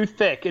 It's too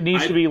thick. It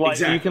needs to be light.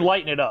 Exactly. You can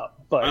lighten it up.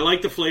 But I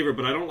like the flavor,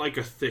 but I don't like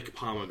a thick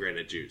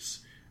pomegranate juice.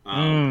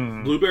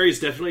 Blueberry is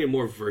definitely a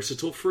more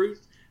versatile fruit.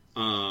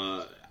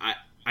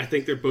 I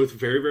think they're both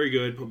very, very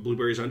good.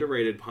 Blueberry's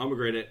underrated.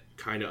 Pomegranate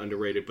kind of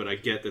underrated, but I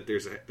get that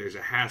there's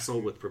a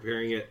hassle with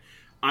preparing it.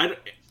 I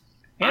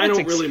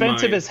don't really mind.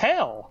 Expensive as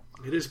hell.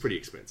 It is pretty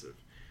expensive.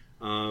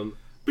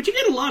 But you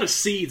get a lot of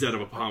seeds out of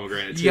a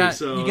pomegranate too.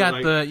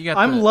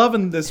 I'm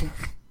loving this.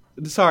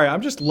 Sorry,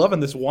 I'm just loving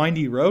this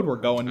windy road we're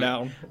going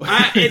down.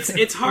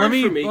 It's hard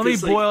for me. Let me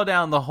boil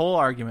down the whole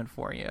argument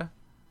for you.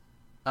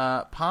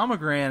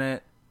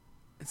 Pomegranate,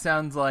 it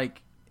sounds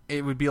like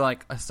it would be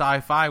like a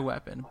sci-fi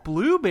weapon.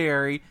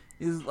 Blueberry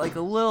is like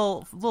a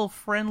little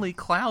friendly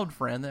cloud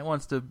friend that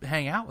wants to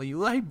hang out with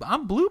you. Hey,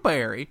 I'm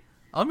Blueberry.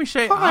 Let me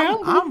show you.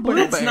 I'm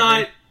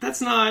Blueberry.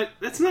 That's not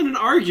an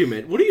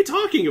argument. What are you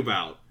talking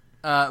about?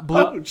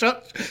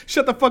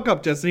 Shut the fuck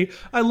up, Jesse.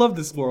 I love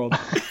this world.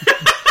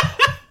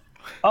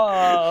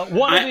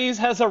 One of these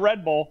has a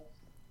Red Bull,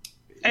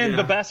 and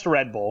the best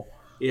Red Bull.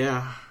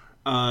 Yeah,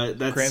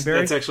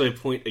 that's actually a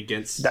point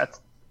against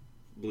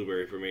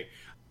blueberry for me.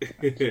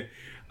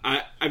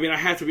 I mean, I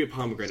have to be a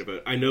pomegranate,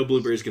 but I know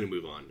blueberry's going to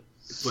move on.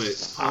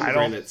 But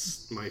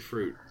pomegranate's my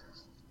fruit.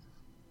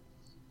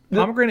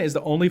 Pomegranate is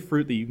the only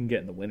fruit that you can get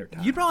in the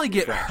wintertime. You'd probably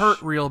get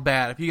hurt real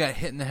bad if you got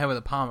hit in the head with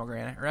a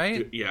pomegranate,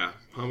 right? Yeah,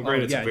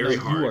 pomegranate's very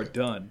hard. You are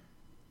done.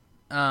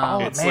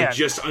 It's like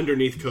just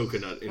underneath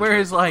coconut.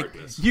 Whereas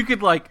you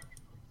could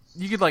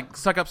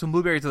suck up some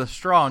blueberries with a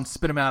straw and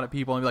spit them out at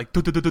people and be like,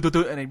 and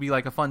it'd be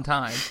like a fun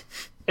time.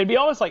 It'd be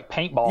almost like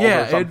paintball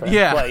or something.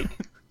 Yeah.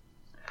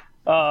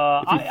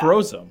 If you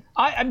froze them.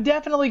 I'm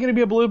definitely going to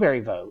be a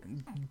blueberry vote.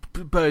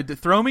 But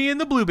throw me in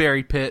the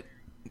blueberry pit,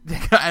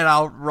 and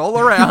I'll roll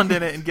around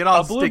in it and get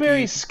all sticky. A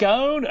blueberry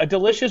scone, a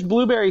delicious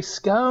blueberry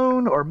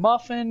scone or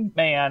muffin.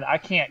 Man, I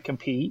can't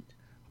compete.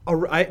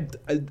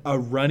 A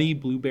runny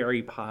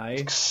blueberry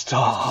pie.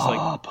 Stop. Just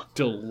like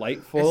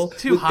delightful.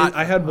 It's too hot.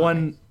 I had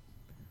one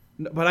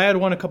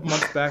a couple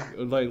months back,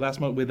 like last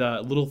month, with a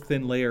little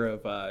thin layer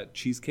of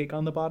cheesecake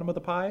on the bottom of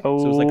the pie. So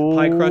it was like a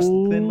pie crust,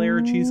 thin layer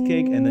of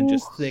cheesecake, and then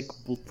just thick,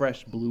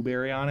 fresh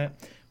blueberry on it.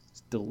 It's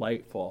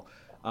delightful.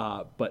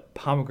 But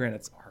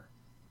pomegranates are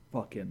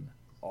fucking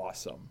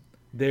awesome.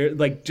 They're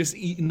like just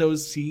eating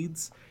those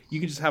seeds. You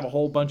can just have a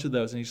whole bunch of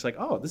those, and you're just like,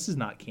 "Oh, this is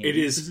not candy.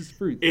 This is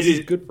fruit. This is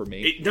good for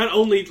me." Not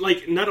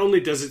only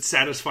does it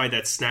satisfy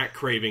that snack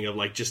craving of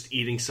like just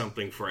eating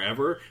something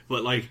forever,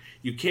 but like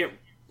you can't,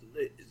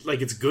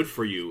 like it's good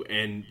for you,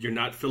 and you're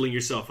not filling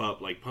yourself up.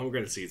 Like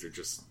pomegranate seeds are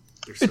just.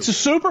 It's a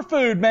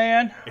superfood,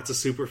 man. It's a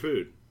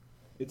superfood.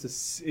 It's a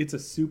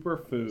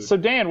superfood. So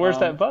Dan, where's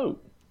that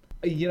vote?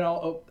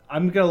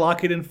 I'm gonna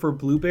lock it in for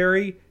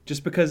blueberry,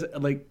 just because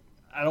like.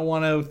 I don't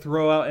want to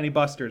throw out any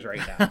busters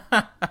right now.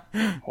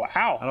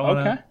 Wow. I don't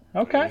wanna...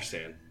 Okay. I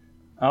understand.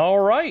 All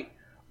right.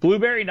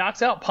 Blueberry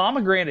knocks out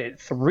pomegranate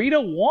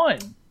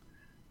 3-1.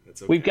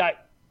 That's okay. We've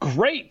got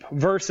grape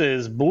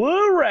versus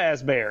blue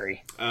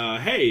raspberry.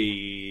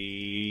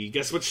 Hey,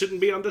 guess what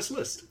shouldn't be on this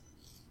list?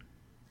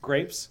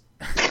 Grapes.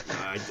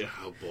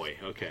 Oh boy.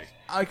 Okay.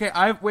 Okay.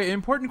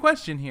 Important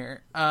question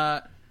here.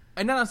 And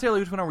not necessarily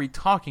which one are we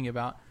talking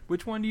about.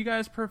 Which one do you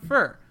guys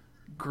prefer?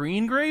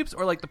 Green grapes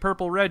or like the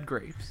purple red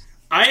grapes?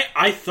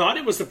 I thought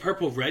it was the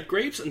purple red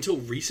grapes until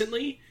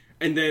recently,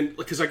 and then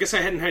because I guess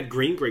I hadn't had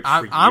green grapes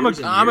for years.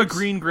 I'm a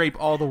green grape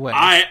all the way.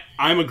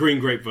 I'm a green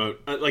grape vote.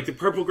 Like the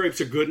purple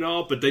grapes are good and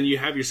all, but then you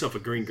have yourself a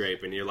green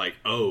grape, and you're like,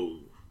 oh,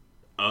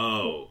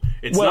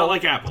 it's not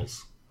like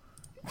apples.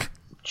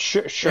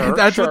 Sure.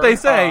 That's what they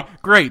say.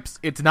 Grapes.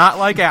 It's not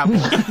like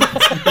apples.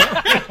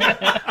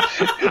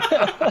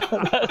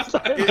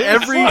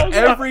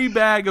 Every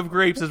bag of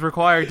grapes is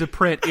required to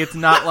print "It's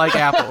not like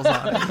apples"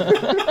 on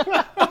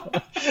it.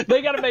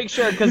 They got to make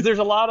sure because there's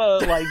a lot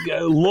of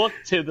look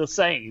to the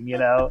same,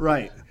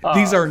 Right.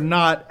 These are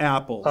not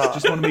apples.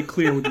 Just want to make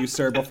clear with you,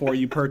 sir, before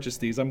you purchase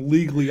these. I'm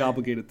legally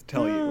obligated to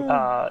tell you.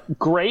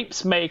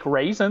 Grapes make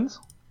raisins.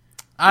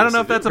 I don't know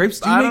if that's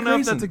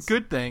a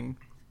good thing.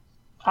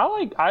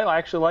 I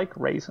actually like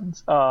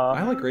raisins.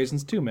 I like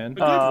raisins too, man. A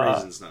good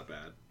raisin's not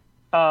bad.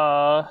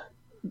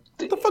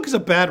 What the fuck is a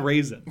bad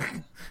raisin?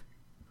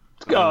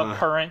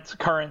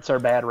 Currants are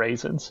bad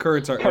raisins.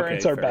 Currants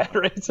are bad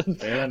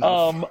raisins.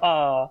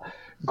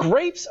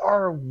 Grapes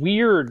are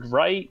weird,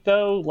 right?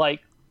 Though, like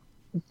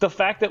the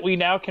fact that we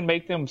now can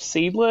make them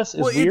seedless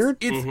is Well, weird.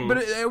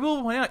 But I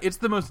will point out, it's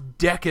the most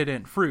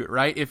decadent fruit,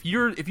 right? If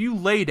you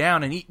lay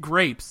down and eat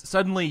grapes,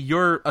 suddenly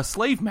you're a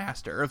slave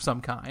master of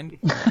some kind.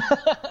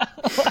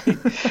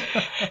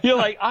 You're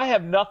like, I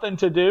have nothing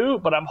to do,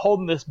 but I'm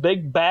holding this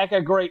big bag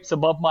of grapes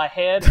above my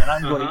head, and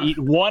I'm going to eat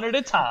one at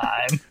a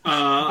time.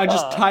 I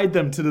just tied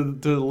them to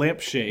the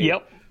lampshade.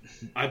 Yep.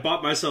 I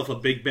bought myself a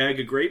big bag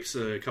of grapes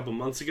a couple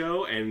months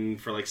ago,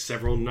 and for like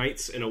several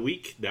nights in a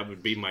week, that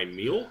would be my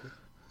meal,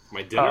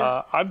 my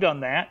dinner. I've done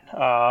that.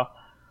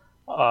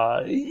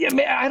 Yeah,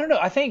 man, I don't know.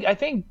 I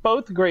think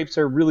both grapes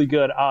are really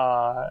good.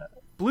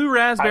 Blue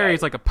raspberry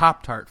is like a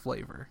Pop-Tart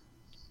flavor.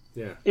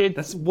 Yeah.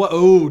 That's what.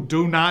 Oh,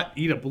 do not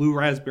eat a blue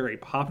raspberry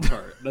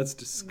Pop-Tart. That's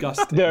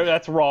disgusting.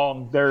 That's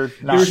wrong. They're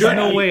not. There's bad.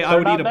 no way I They're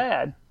would not eat a.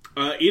 bad.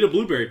 Eat a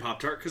blueberry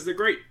Pop-Tart because they're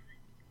great.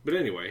 But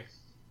anyway.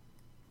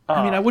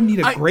 I mean, I wouldn't eat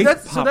a grape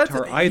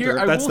Pop-Tart either.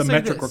 I If that's will the say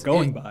metric this. we're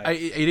going by.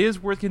 It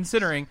is worth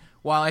considering.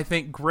 While I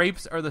think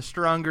grapes are the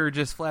stronger,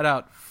 just flat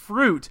out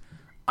fruit,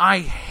 I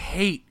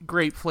hate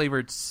grape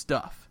flavored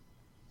stuff.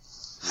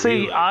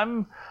 See, Really?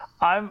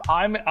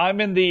 I'm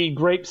in the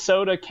grape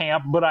soda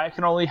camp, but I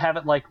can only have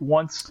it like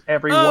once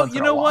every once You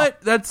in know a while.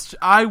 what?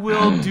 I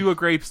will do a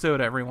grape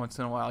soda every once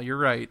in a while. You're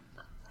right.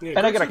 Yeah,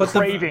 And I get a grapes are-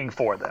 craving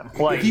for them.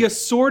 Like, The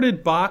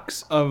assorted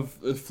box of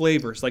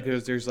flavors, like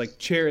there's like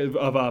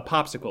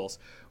popsicles,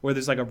 where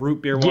there's like a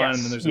root beer one, Yes,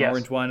 and then there's an yes.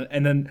 orange one,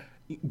 and then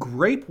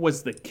grape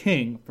was the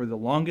king for the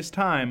longest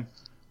time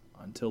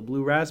until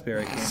blue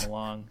raspberry came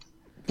along.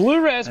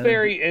 blue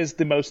raspberry is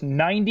the most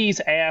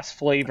 90s ass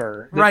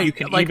flavor that you Right.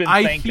 can Like even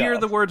I think hear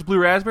of. the words blue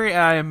raspberry,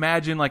 and I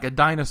imagine like a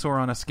dinosaur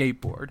on a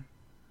skateboard.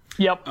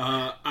 Yep.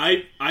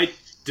 I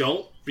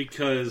don't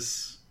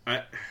because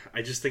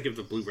I just think of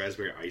the blue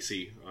raspberry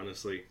icy.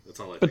 Honestly, that's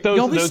all I think. But those,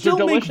 Y'all, they those still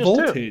are make delicious too.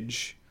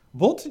 Voltage.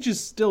 Voltage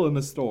is still in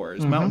the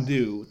stores. Mountain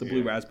Dew, the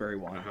blue raspberry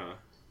one.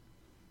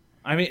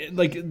 I mean,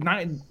 like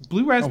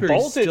blue raspberry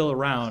is Voltage- still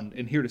around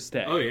and here to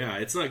stay. Oh yeah,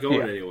 it's not going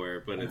Yeah.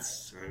 anywhere, but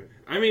it's.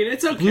 I mean,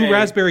 it's okay. Blue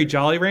raspberry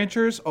Jolly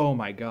Ranchers. Oh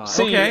my god.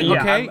 See, Okay,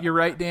 yeah, okay, you're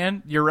right,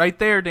 Dan. You're right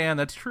there, Dan.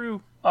 That's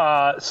true.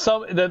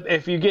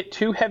 if you get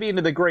too heavy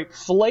into the grape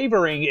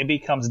flavoring, it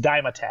becomes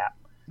Dimetapp.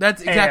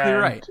 That's exactly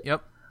And- right.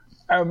 Yep.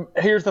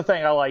 Here's the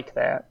thing, I like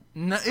that.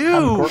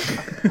 Ew.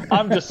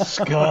 I'm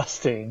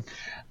disgusting.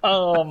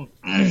 I'm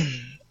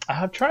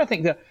trying to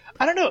think that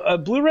I don't know.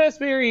 Blue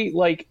raspberry,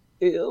 like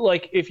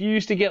if you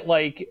used to get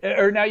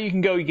or now you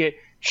can go, you get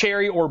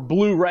cherry or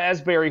blue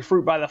raspberry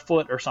fruit by the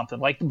foot or something.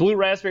 Like blue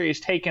raspberry is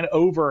taken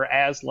over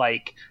as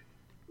like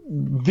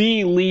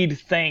the lead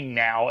thing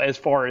now as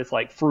far as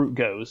like fruit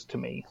goes to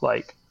me.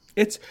 Like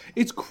It's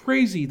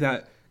crazy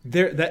that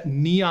that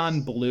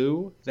neon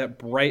blue, that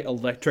bright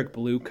electric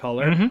blue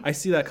color. I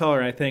see that color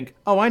and I think,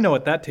 oh, I know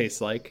what that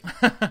tastes like.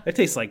 It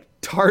tastes like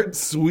tart,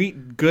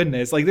 sweet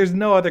goodness. Like there's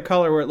no other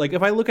color where, like,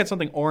 if I look at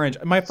something orange,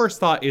 my first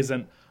thought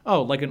isn't,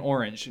 oh, like an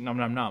orange, nom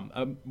nom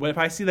nom. But if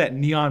I see that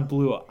neon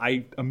blue,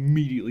 I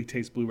immediately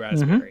taste blue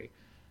raspberry.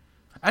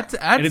 That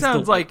it's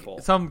sounds like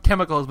delightful. some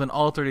chemical has been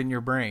altered in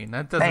your brain.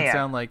 That doesn't Man.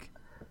 sound like.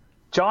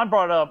 John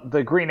brought up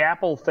the green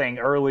apple thing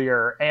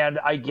earlier, and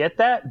I get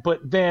that, but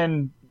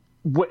then,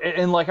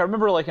 and like I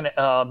remember, like in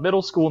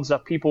middle school and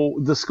stuff,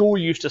 the school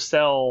used to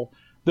sell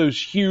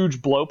those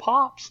huge blow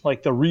pops,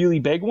 like the really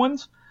big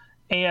ones,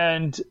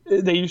 and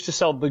they used to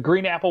sell the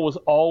green apple was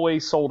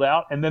always sold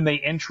out, and then they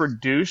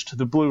introduced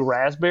the blue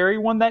raspberry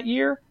one that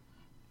year,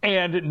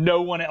 and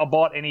no one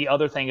bought any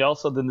other thing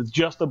else other than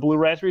just the blue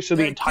raspberry, so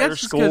the entire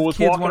That's just school 'cause was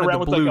kids walking wanted around the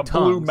with like blue a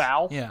blue tongues.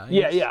 mouth. Yeah, yeah,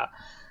 yes. yeah.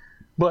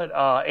 But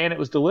and it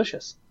was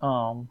delicious.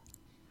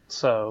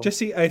 So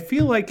Jesse, I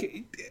feel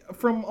like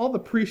from all the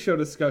pre-show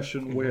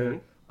discussion where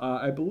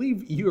I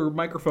believe your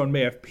microphone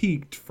may have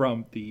peaked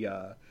from the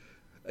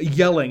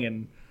yelling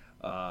and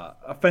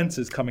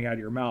offenses coming out of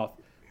your mouth,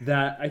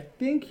 that I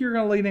think you're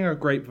going to lean in a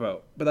great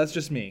vote. But that's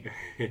just me.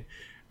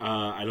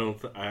 I don't.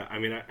 I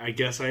mean, I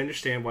guess I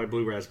understand why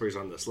blue raspberry's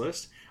on this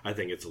list. I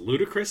think it's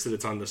ludicrous that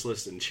it's on this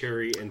list, and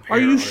cherry and pear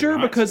Are you sure?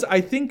 not. Because I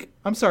think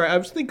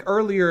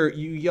earlier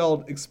you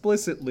yelled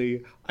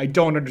explicitly, "I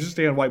don't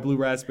understand why blue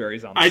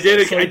raspberry's on this I did.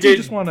 list." So I do did.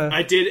 just want to.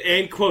 I did.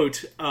 And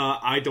quote,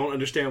 I don't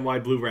understand why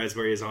blue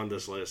raspberry is on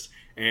this list,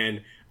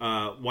 and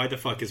why the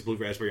fuck is blue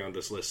raspberry on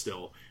this list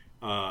still?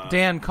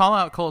 Dan, call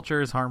out culture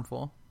is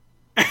harmful.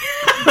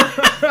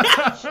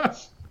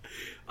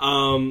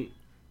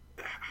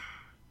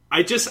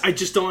 I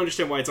just don't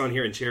understand why it's on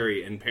here in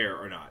cherry and pear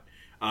or not.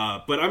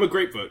 But I'm a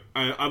grape vote.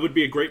 I would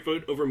be a grape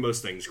vote over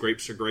most things.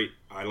 Grapes are great.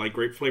 I like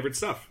grape flavored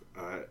stuff.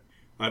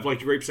 I've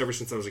liked grapes ever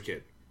since I was a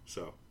kid.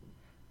 So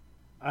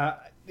I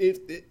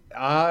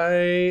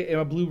am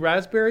a blue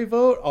raspberry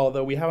vote,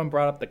 although we haven't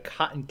brought up the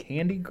cotton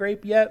candy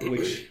grape yet,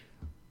 which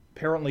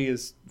apparently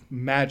is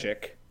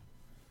magic.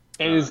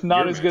 it is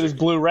not you're as good as magic.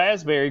 blue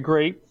raspberry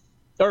grape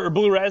or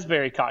blue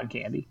raspberry cotton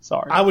candy.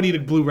 Sorry, I would eat a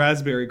blue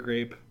raspberry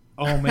grape.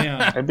 Oh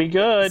man, it'd be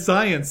good.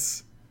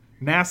 science!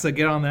 NASA,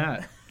 get on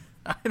that.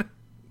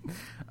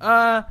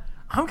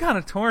 I'm kind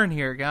of torn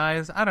here,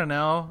 guys. I don't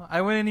know.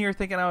 I went in here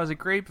thinking I was a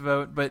grape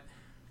vote, but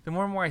the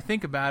more and more I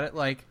think about it,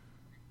 like,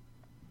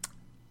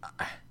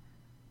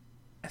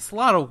 It's a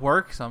lot of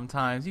work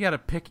sometimes. You got to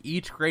pick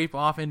each grape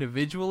off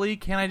individually.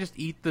 Can't I just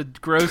eat the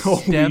gross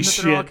Holy stem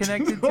that they're all shit.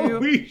 connected to?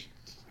 Holy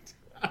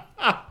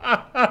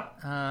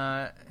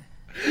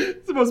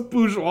It's the most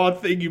bourgeois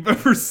thing you've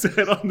ever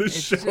said on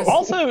this show. just-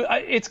 Also,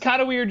 it's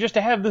kind of weird just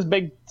to have this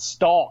big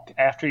stalk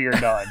after you're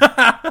done. No,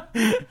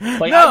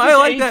 I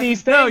like ate that.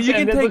 these No, things you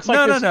can and it take looks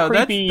like this no.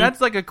 creepy That's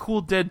like a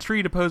cool dead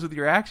tree to pose with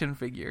your action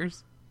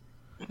figures.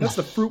 That's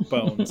the fruit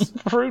bones.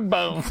 fruit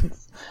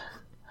bones.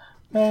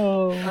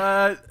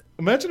 Oh,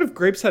 Imagine if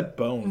grapes had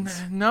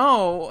bones.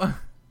 No.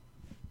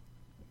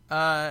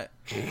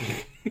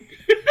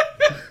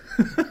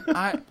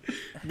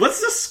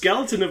 What's the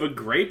skeleton of a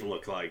grape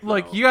look like?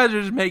 Look, though? you guys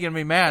are just making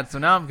me mad, so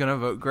now I'm gonna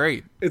vote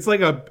grape. It's like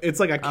a I'm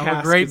cask.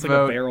 a grape It's like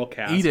vote. a barrel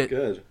cask. Eat it,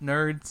 Good.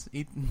 nerds.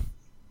 Eat.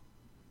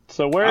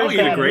 so where I'll is eat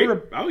a that? grape.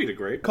 I'll eat a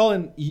grape.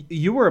 Colin,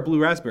 you were a blue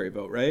raspberry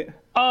vote, right?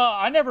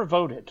 I never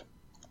voted.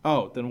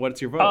 Oh, then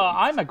what's your vote?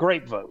 I'm a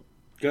grape vote.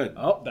 Good.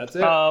 oh, that's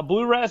it.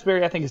 Blue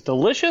raspberry, I think, is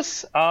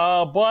delicious,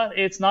 but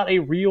it's not a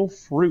real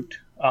fruit.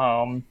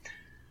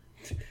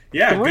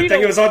 Yeah, Three good thing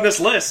to- it was on this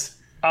list.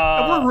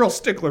 We're a real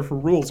stickler for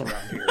rules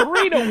around here.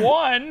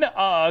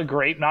 3-1,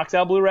 grape knocks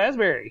out blue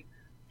raspberry.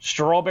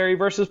 Strawberry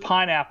versus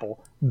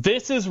pineapple.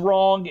 This is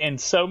wrong in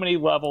so many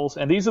levels,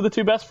 and these are the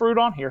two best fruit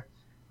on here.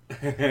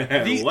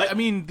 What? I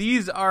mean,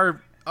 these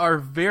are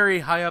very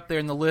high up there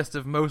in the list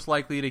of most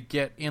likely to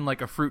get in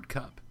like a fruit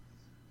cup.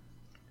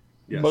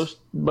 Yes.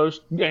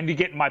 Most, and to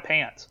get in my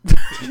pants.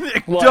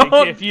 Don't-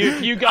 Like if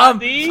you got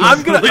these,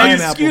 I'm gonna Please,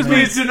 excuse me.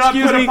 please do not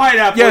excuse put a me.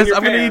 pineapple Yes, in your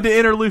I'm gonna need pants. the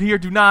interlude here.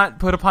 Do not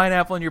put a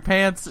pineapple in your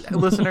pants,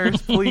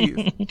 listeners, please.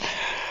 send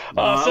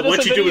us what a you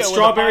do video with a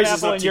strawberries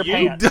is pineapple up in to your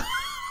you. pants.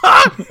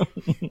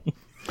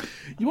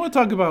 You want to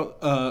talk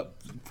about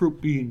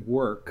fruit being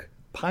work?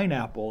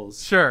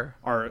 Pineapples Sure.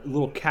 are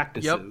little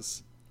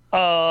cactuses.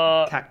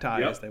 Uh, Cacti,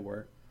 Yep. as they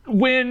were.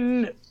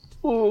 when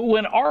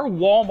our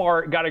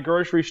Walmart got a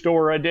grocery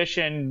store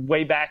edition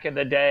way back in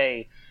the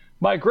day,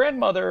 my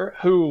grandmother,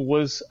 who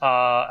was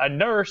a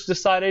nurse,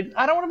 decided,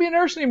 I don't want to be a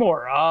nurse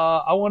anymore.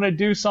 I want to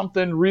do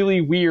something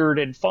really weird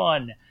and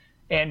fun.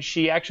 And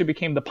she actually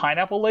became the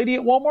pineapple lady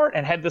at Walmart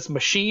and had this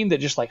machine that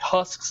just like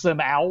husks them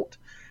out.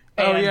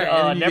 And, Oh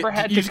yeah, and never you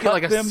had to just get cut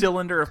like a them.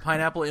 cylinder of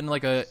pineapple in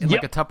like a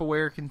Yep.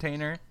 Tupperware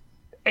container.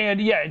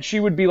 And yeah, and she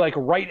would be like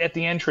right at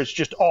the entrance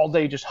just all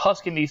day, just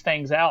husking these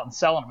things out and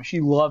selling them. And she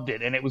loved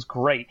it, and it was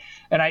great.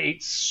 And I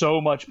ate so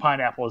much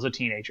pineapple as a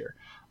teenager.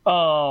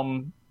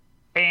 And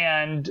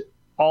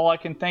all I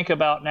can think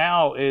about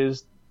now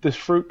is this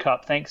fruit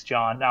cup. Thanks,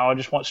 John. Now I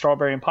just want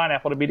strawberry and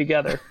pineapple to be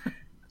together.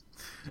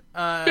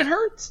 It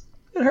hurts.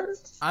 It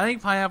hurts. I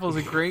think pineapple is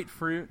a great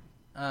fruit.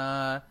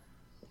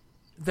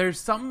 There's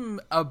something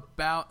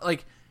about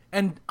like,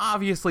 and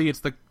obviously it's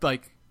the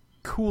like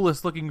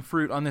coolest looking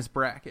fruit on this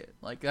bracket.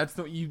 Like that's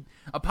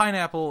a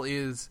pineapple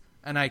is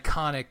an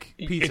iconic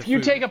piece of If you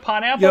food. take a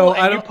pineapple Yo,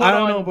 and I you don't, put I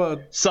don't on know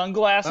about.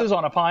 sunglasses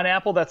on a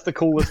pineapple, that's the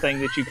coolest thing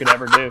that you could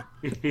ever do.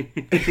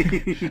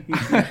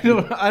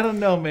 I don't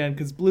know, man,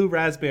 because blue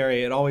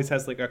raspberry, it always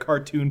has like a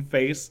cartoon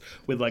face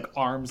with like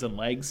arms and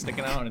legs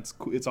sticking out, and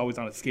it's always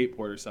on a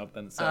skateboard or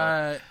something.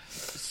 So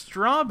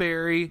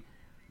Strawberry,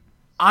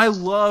 I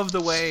love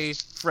the way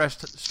fresh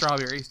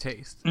strawberries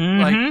taste.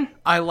 Like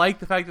I like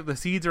the fact that the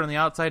seeds are on the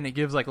outside and it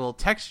gives like a little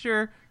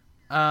texture.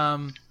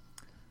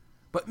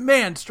 But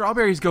man,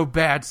 strawberries go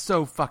bad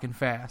so fucking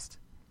fast.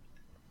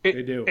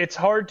 they do. It's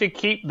hard to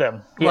keep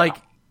them. Yeah. Like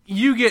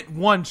you get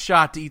one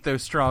shot to eat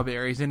those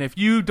strawberries, and if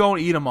you don't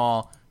eat them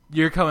all,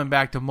 you're coming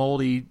back to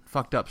moldy,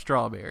 fucked up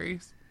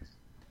strawberries.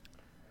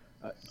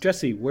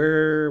 Jesse,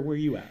 where were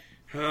you at?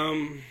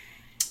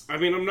 I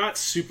mean, I'm not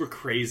super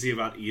crazy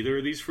about either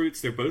of these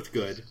fruits. They're both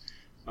good.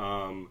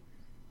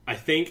 I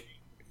think,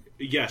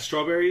 yeah,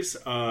 strawberries,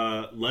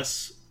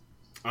 less.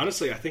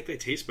 Honestly, I think they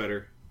taste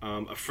better.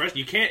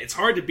 It's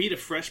hard to beat a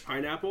fresh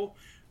pineapple,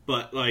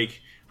 but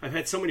like I've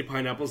had so many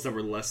pineapples that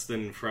were less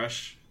than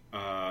fresh,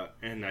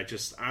 and I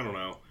don't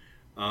know.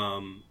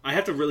 I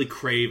have to really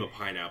crave a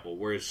pineapple,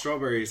 whereas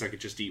strawberries I could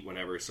just eat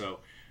whenever. So,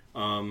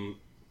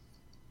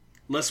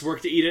 less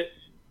work to eat it,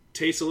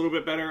 tastes a little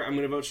bit better. I'm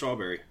going to vote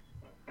strawberry.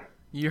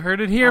 You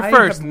heard it here I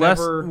first. have Less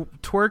never-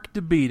 twerk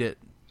to beat it.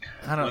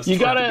 I don't. Less You work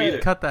to gotta- beat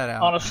it. cut that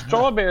out. on a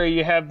strawberry,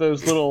 you have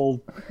those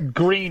little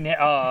green,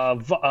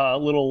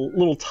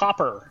 little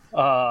topper.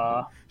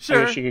 I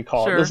Sure, guess you could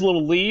call sure. it those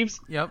little leaves,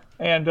 Yep.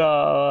 and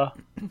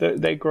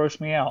they gross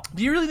me out.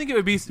 Do you really think it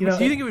would be? know-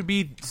 do you think it would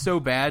be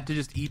so bad to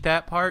just eat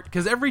that part?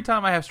 Because every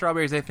time I have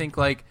strawberries, I think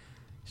like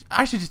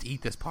I should just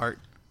eat this part.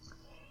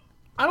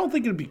 I don't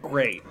think it'd be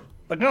great.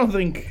 Like I don't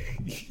think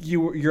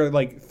your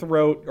like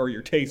throat or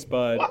your taste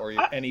bud or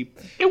your any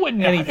It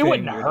wouldn't. anything It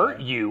wouldn't would,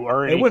 hurt you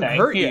or anything. it wouldn't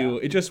hurt Yeah. you.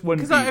 It just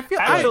wouldn't. Because Be, I feel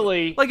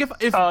Actually, like if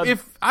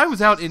I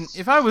was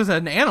if I was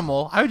an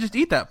animal, I would just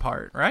eat that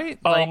part, right?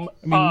 Like,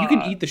 I mean, you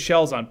can eat the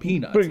shells on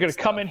peanuts. We're going and to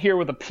come stuff. in here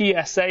with a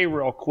PSA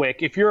real quick.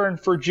 If you're in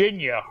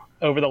Virginia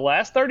over the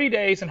last 30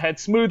 days and had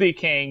Smoothie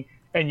King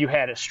and you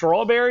had a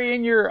strawberry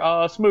in your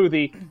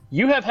smoothie,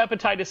 you have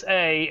hepatitis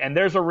A and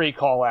there's a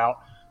recall out.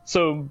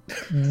 So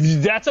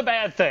that's a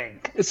bad thing.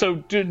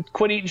 So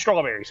quit eating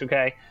strawberries,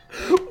 okay?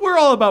 We're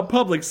all about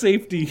public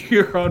safety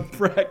here on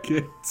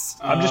Brackets.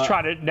 I'm just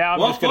trying to. Now I'm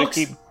Well, just going to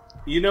folks, keep.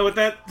 you know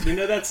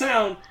that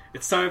sound.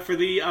 It's time for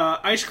the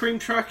ice cream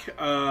truck.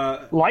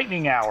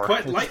 Lightning hour.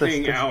 Quite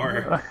lightning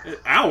hour.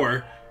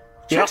 Hour.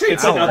 Yep, Trucks ain't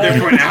it's sitting a- out there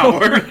for an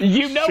hour.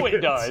 You know it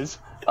does.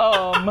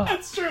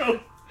 That's true.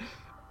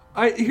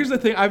 Here's the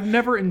thing. I've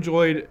never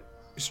enjoyed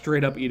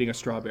straight up eating a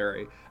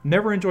strawberry.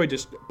 Never enjoyed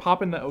just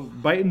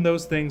biting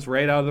those things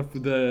right out of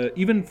the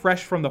even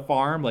fresh from the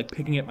farm, like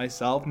picking it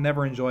myself.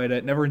 Never enjoyed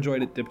it. Never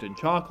enjoyed it dipped in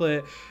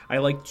chocolate. I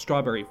like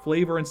strawberry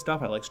flavor and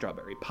stuff. I like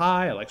strawberry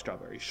pie. I like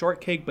strawberry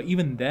shortcake. But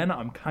even then,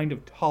 I'm kind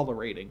of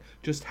tolerating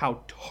just how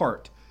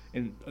tart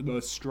and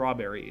the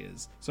strawberry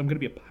is. So I'm gonna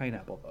be a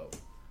pineapple vote.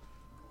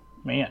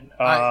 Man,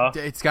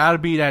 It's got to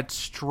be that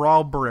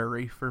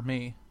strawberry for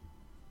me.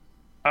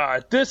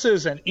 this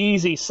is an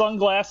easy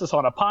sunglasses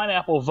on a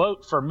pineapple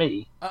vote for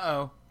me.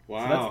 Uh-oh.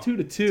 Wow. That's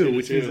 2-2,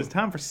 which means it's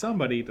time for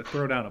somebody to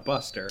throw down a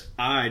buster.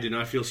 I do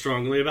not feel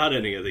strongly about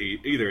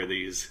either of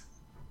these.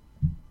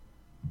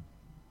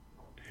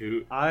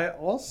 Who? I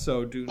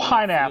also do not feel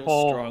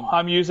Pineapple. strong.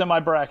 I'm using my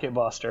bracket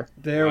buster.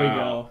 There we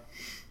go.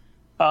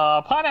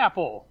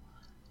 Pineapple,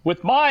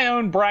 with my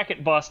own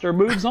bracket buster,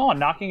 moves on,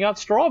 knocking out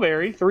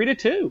strawberry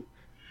 3-2.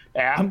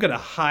 I'm gonna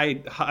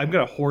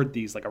hoard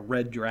these like a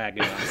red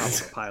dragon on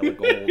top of a pile of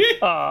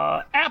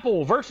gold.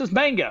 Apple versus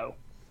mango.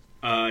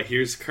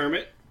 Here's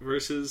Kermit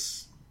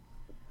versus.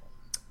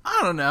 I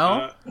don't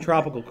know.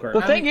 Tropical The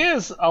current. thing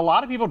is, a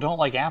lot of people don't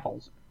like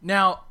apples.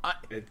 Now,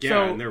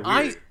 Yeah, and they're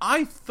weird.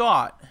 I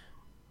thought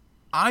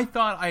I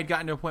had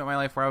gotten to a point in my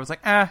life where I was like,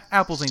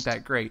 apples ain't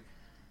that great.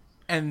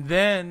 And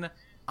then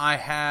I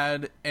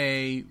had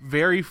a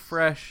very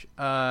fresh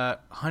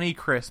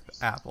Honeycrisp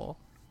apple.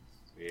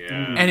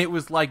 Yeah. And it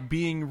was like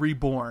being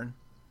reborn.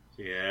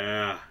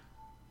 Yeah.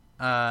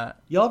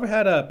 Y'all ever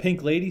had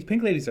pink ladies?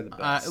 Pink ladies are the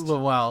best.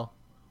 Well,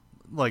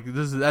 like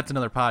that's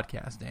another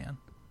podcast, Dan.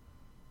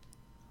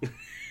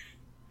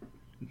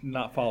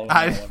 Not following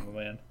I- that one,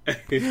 man.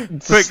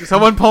 Quick,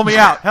 someone pull me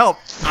out! Help!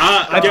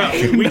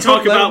 Yeah, we No,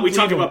 talk let about him we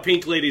talk leave about him.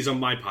 pink ladies on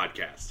my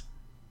podcast.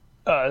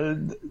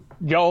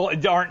 Y'all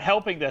aren't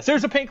helping this.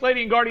 There's a pink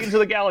lady in Guardians of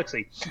the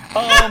Galaxy.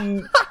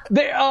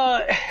 They,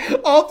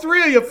 All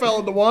three of you fell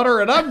in the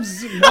water, and I'm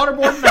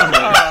waterboarding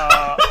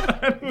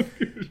down.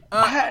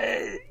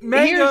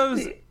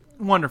 Mangoes,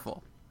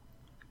 wonderful.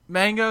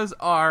 Mangoes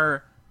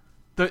are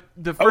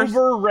the first.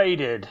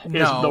 overrated is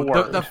No, the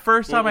word. the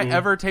first time I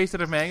ever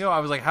tasted a mango, I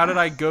was like, "How did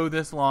I go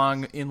this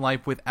long in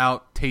life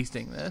without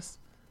tasting this?"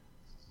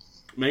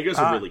 Mangoes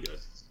are really good.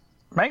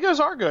 Mangoes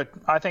are good.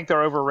 I think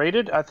they're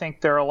overrated. I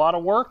think they're a lot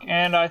of work,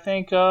 and I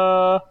think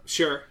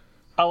Sure.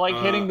 I like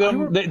hitting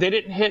them. They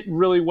didn't hit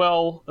really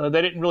well.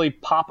 They didn't really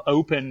pop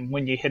open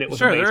when you hit it with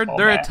Sure, a baseball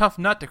they're a bat. tough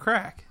nut to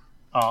crack.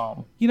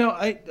 You know,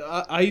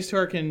 I used to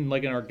work in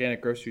like an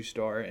organic grocery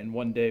store, and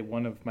one day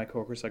one of my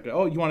coworkers like,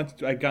 "Oh,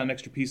 I got an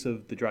extra piece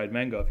of the dried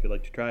mango if you'd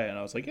like to try it." And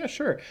I was like, "Yeah,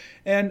 sure."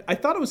 And I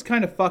thought it was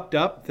kind of fucked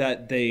up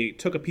that they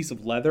took a piece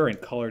of leather and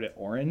colored it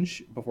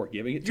orange before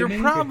giving it to Your me.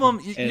 problem,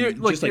 And you're,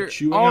 look, just, like, you're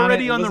chewing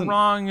already on on it the wasn't-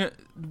 wrong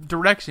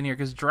direction here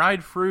because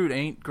dried fruit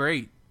ain't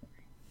great.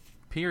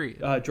 Period.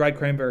 Dried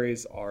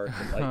cranberries are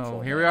delightful.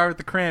 Oh, here we are with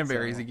the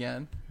cranberries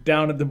again.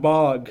 Down at the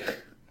bog.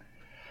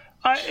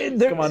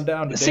 Come on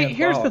down to See, Dan's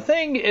here's Bog. the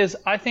thing: is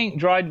I think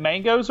dried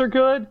mangoes are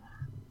good.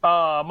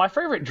 My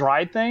favorite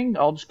dried thing,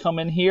 I'll just come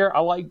in here.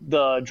 I like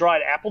the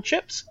dried apple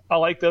chips. I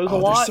like those a they're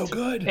lot. so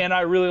good. And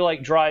I really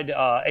like dried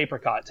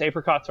apricots.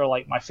 Apricots are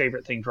like my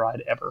favorite thing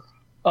dried ever.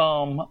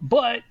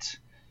 But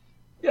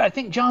I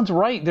think John's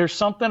right. There's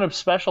something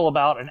special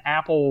about an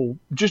apple.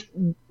 Just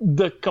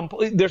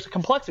there's a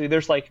complexity.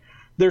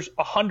 There's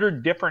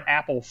 100 different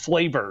apple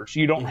flavors.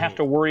 You don't have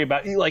to worry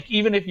about, like,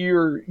 even if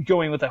you're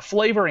going with a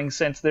flavoring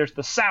sense, there's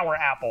the sour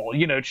apple,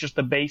 it's just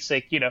the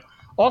basic,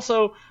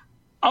 Also,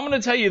 I'm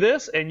going to tell you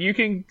this, and you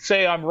can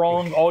say I'm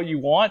wrong all you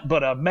want,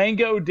 but a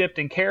mango dipped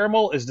in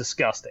caramel is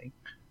disgusting.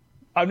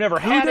 I've never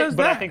had does it,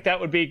 but I that? think that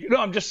would be, no,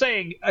 I'm just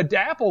saying an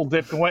apple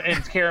dipped in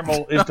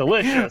caramel is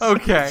delicious.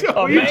 Okay.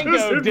 A We mango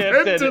just dipped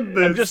invented in,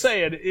 this. I'm just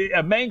saying,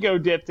 a mango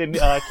dipped in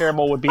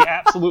caramel would be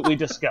absolutely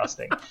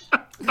disgusting.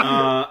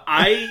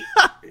 I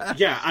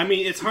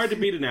mean, it's hard to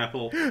beat an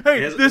apple. Hey,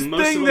 It has- this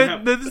most thing of them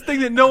have- this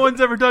thing that no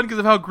one's ever done because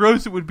of how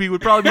gross it would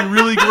probably be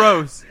really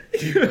gross.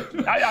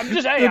 I'm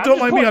just, hey, I'm Don't just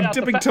mind me, pointing I'm out the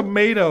dipping fact-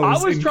 tomatoes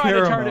I was in trying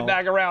caramel. to turn it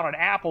back around on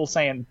apple,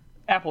 saying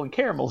apple and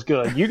caramel's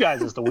good. You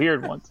guys is the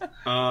weird ones.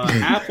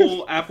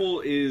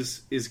 apple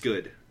is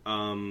good.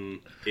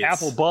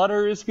 Apple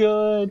butter is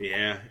good.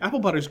 Yeah, Apple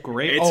butter's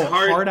great. It's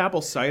hard- hard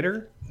apple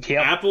cider.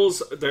 Yep.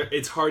 apples.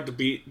 It's hard to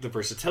beat the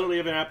versatility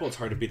of an apple. It's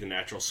hard to beat the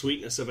natural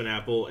sweetness of an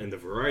apple and the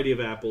variety of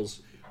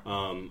apples.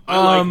 I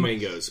like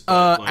mangoes.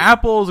 But like,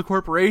 Apple is a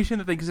corporation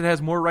that thinks it has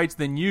more rights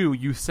than you.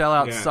 You sell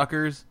out Yeah.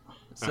 suckers.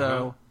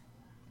 So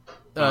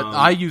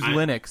I use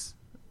Linux.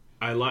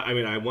 I want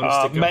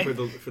to stick up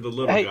for the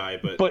little Hey, guy,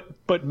 but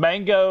but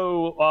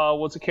Mango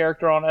was a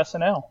character on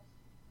SNL.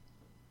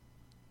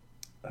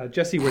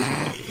 Jesse, where's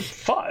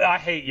your I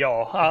hate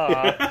y'all.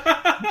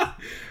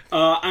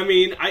 I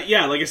mean,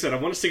 like I said, I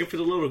want to stick up for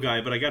the little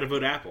guy, but I got to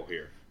vote Apple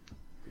here.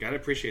 Got to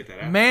appreciate that.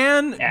 Apple.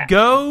 Man, Yeah.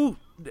 go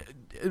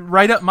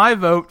write up my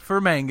vote for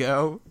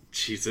Mango.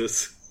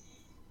 Jesus.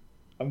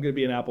 I'm going to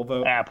be an Apple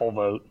vote. Apple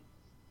vote.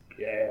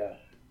 Yeah.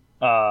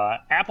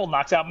 Apple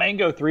knocks out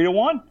Mango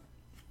 3-1.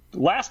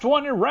 Last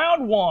one in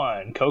round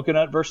 1.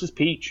 Coconut versus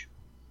Peach.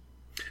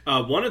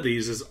 One of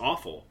these is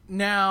awful.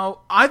 Now,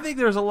 I think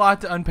there's a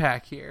lot to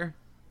unpack here.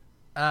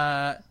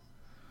 Because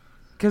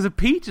a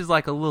peach is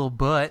like a little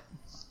butt.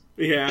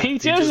 Yeah.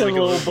 Peach is a like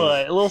little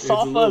butt. A little it's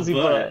soft, a little fuzzy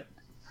butt.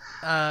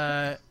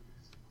 butt.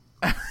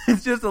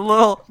 It's just a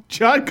little,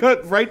 John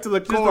cut right to the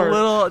just core.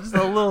 just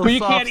a little. But you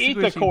soft, can't eat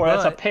the squishy core.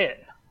 That's a butt.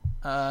 pit.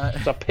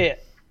 It's a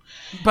pit.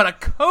 But a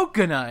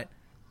coconut,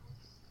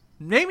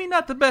 maybe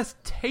not the best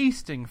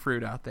tasting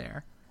fruit out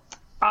there.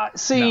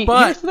 See,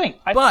 But here's the thing.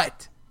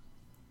 but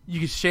you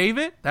can shave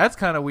it. That's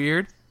kind of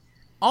weird.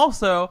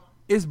 Also,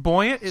 it's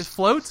buoyant. It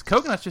floats.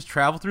 Coconuts just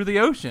travel through the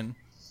ocean.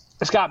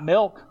 It's got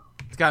milk.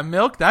 It's got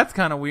milk. That's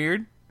kind of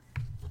weird.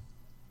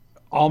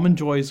 Almond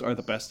Joys are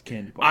the best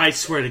candy bars. I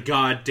swear to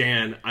God,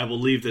 Dan, I will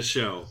leave the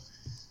show.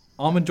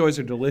 Almond Joys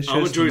are delicious.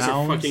 Almond Joys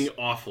are Mounds- fucking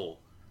awful.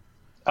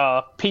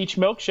 Peach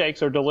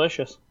milkshakes are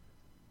delicious.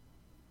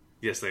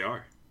 Yes, they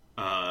are.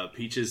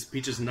 Peach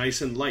is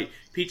nice and light.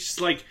 Peach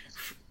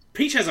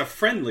has a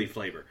friendly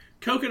flavor.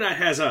 Coconut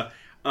has an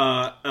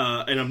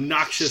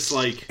obnoxious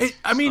like.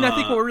 I think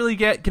what we're really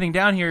getting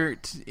down here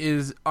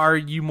is: are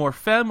you more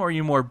femme or are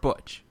you more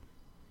butch?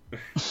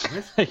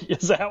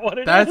 Is that what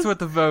it is? That's what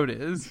the vote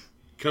is.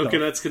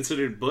 Coconut's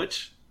considered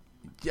butch.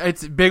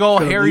 It's a big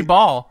old hairy be-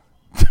 ball.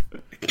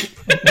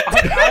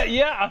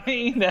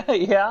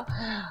 Yeah.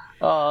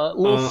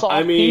 Little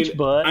soft peach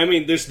butt. I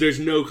mean, there's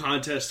no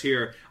contest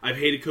here. I've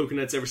hated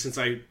coconuts ever since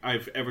I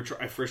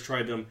first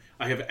tried them.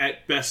 I have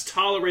at best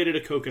tolerated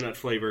a coconut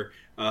flavor,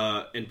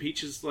 and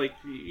peach is like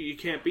you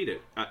can't beat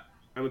it.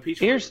 I'm a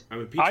peach. I'm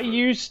a peach.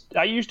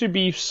 I used to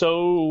be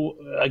so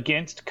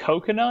against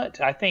coconut.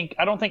 I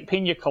don't think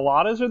pina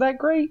coladas are that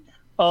great.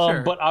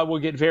 Sure. But I will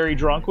get very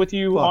drunk with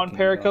you on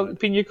pina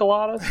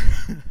coladas.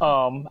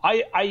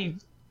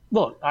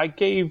 I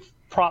gave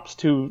props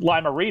to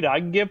Lime-A-Rita. I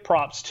can give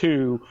props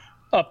to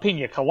a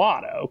pina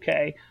colada.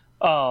 Okay.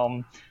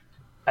 I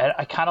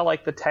kind of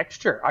like the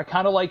texture. I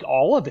kind of like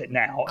all of it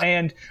now.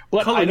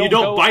 But Cullen, I you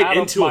don't bite out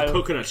of into a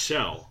coconut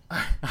shell.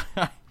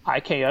 I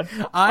can.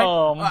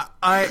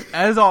 I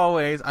as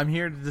always, I'm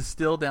here to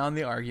distill down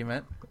the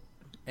argument,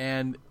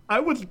 and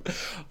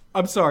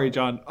I'm sorry,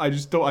 John. I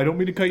don't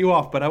mean to cut you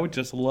off, but I would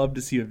just love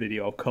to see a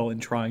video of Cullen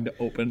trying to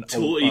open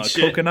a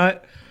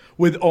coconut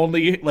with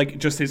only like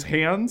just his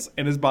hands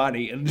and his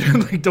body, and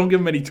like don't give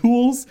him any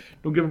tools,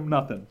 don't give him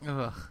nothing.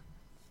 ugh.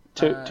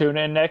 Tune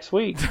in next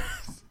week.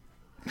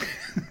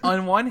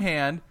 On one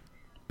hand,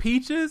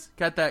 Peaches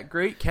got that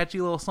great catchy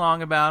little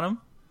song about him.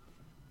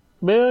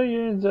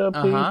 Millions of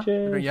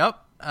peaches.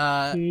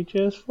 Yep.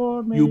 Peaches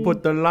for me. You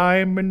put the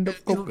lime in the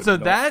coconut. So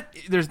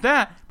there's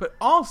that, but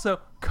also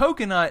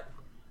coconut,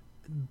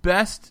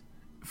 best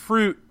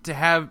fruit to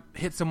have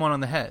hit someone on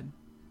the head.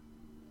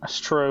 That's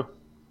true.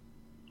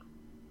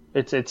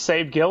 It's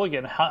saved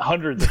Gilligan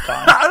hundreds of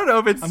times. I don't know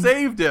if it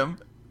saved him.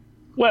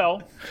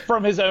 Well,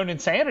 from his own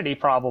insanity,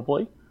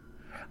 probably.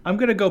 I'm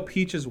gonna go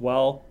peach as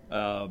well,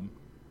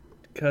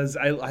 because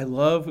I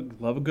love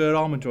a good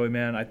Almond Joy,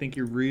 man. I think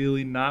you're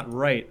really not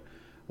right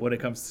when it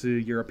comes to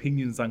your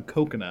opinions on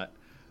coconut,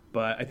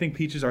 but I think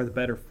peaches are the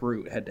better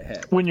fruit head to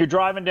head. When you're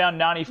driving down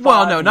 95.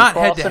 Well, no, and not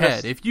you're head to crossing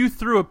head. If you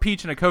threw a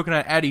peach and a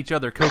coconut at each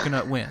other,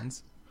 coconut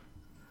wins.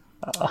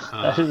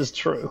 That is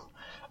true.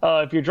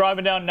 If you're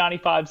driving down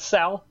 95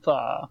 south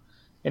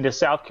into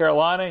South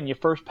Carolina and you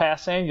first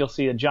pass in, you'll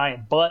see a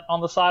giant butt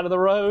on the side of the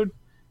road,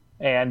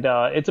 and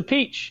it's a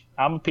peach.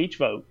 I'm a peach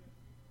vote.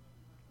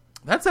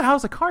 That's a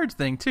House of Cards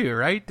thing too,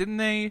 right? Didn't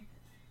they?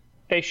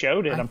 They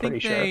showed it, I I'm think pretty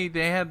sure.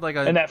 they had like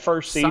a In that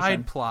first side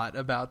season. plot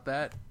about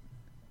that.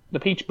 The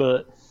peach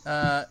butt.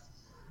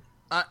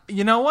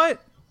 You know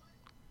what?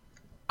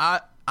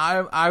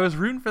 I was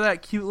rooting for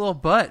that cute little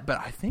butt, but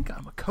I think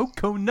I'm a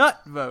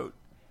coconut vote.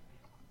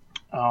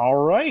 All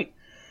right.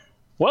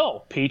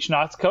 Well, peach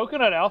knocks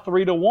coconut out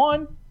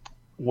 3-1.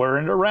 We're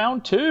into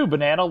round 2.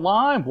 Banana,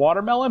 lime,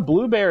 watermelon,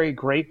 blueberry,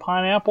 grape,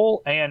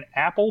 pineapple, and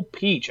apple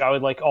peach. I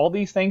would like all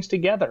these things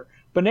together.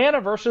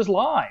 Banana versus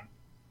lime.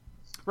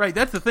 Right,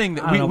 that's the thing.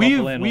 I don't know about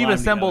banana We've lime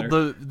assembled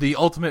together. the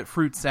ultimate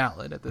fruit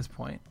salad at this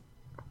point.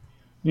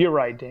 You're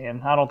right,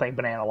 Dan. I don't think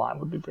banana lime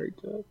would be very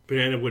good.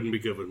 Banana wouldn't be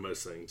good with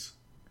most things.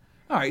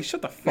 All right,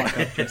 shut the fuck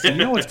up, Jesse. You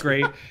know what's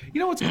great?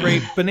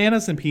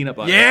 Bananas and peanut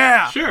butter.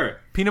 Yeah, Sure.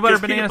 Peanut butter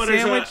 'Cause banana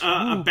butter's sandwich? A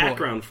Ooh, boy.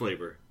 background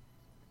flavor.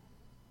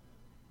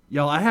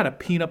 Y'all, I had a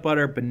peanut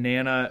butter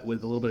banana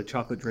with a little bit of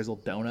chocolate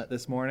drizzled donut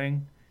this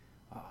morning.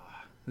 Oh,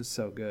 it was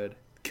so good.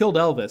 Killed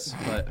Elvis,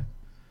 but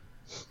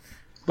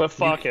But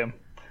fuck him.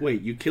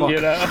 Wait, you killed.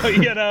 You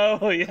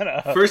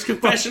know. First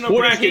confessional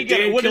What is he bracket.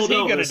 gonna, Dan what is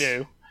killed he gonna Elvis.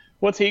 do?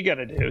 What's he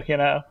gonna do? You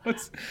know.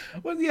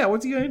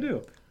 what's he gonna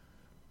do?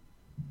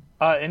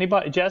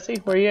 Anybody? Jesse,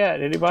 where you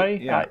at? Anybody?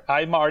 Yeah.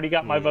 I've already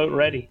got my vote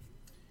ready.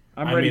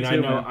 I'm ready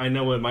too. I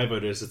know what my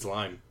vote is. It's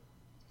lime.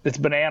 It's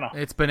banana.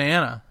 It's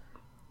banana.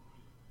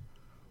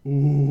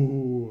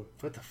 Ooh.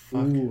 What the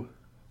fuck?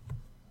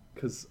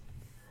 Because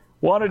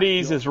One of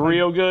these is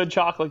real good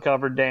chocolate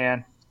covered,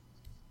 Dan.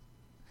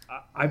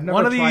 I've never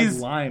One of tried these,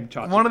 lime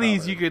chocolate. one of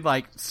these covered. you could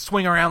like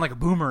swing around like a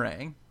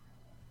boomerang.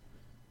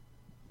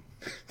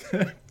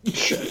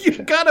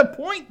 You got a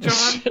point,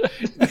 John.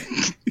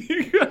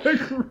 You got a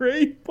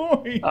great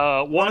point.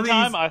 One of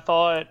time these- I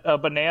thought a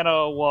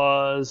banana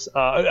was.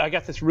 I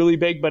got this really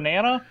big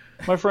banana,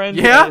 my friend,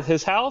 Yeah? at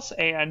his house,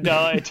 and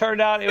it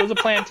turned out it was a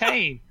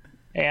plantain.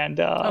 And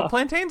Oh,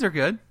 plantains are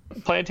good.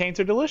 plantains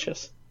are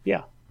delicious.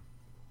 Yeah.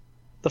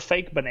 The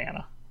fake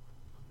banana.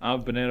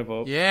 Banana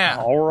vote. Yeah.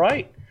 All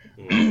right.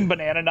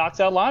 Banana knocks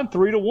out lime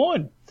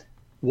 3-1.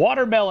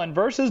 Watermelon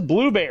versus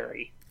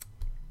blueberry.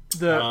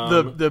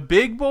 The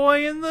big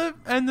boy and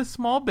the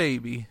small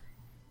baby.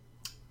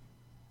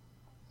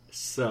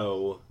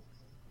 So,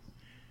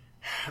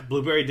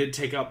 blueberry did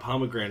take out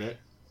pomegranate,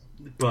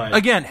 but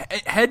Again,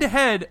 head to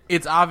head,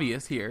 it's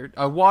obvious here.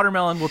 A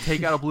watermelon will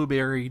take out a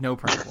blueberry, no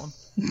problem.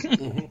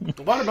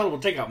 the watermelon will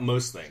take out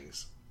most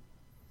things.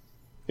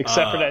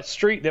 Except for that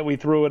street that we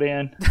threw it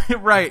in.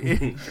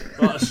 Right.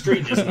 Well, a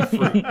street isn't a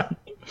fruit.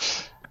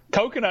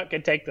 Coconut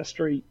can take the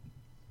street.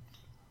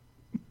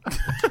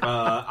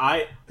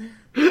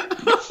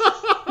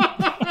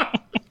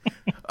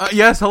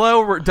 Yes,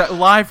 hello. We're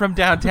live from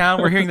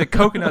downtown. We're hearing the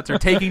coconuts are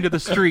taking to the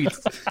streets.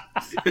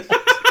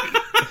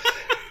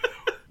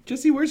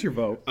 Jesse, where's your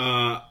vote?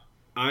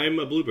 I'm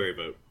a blueberry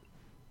vote.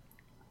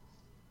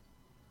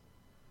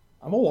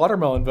 I'm a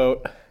watermelon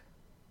vote.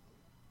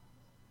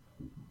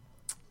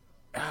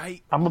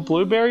 I'm a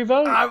blueberry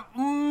vote.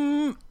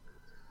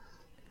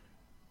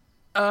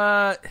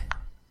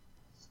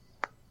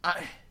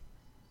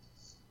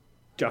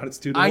 John, it's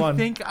 2-1. I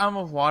think I'm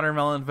a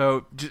watermelon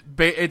vote.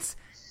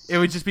 It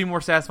would just be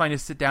more satisfying to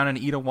sit down and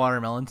eat a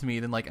watermelon to me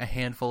than like a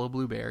handful of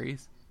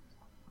blueberries.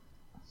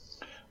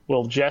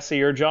 Will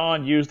Jesse or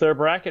John use their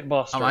bracket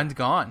buster? Mine's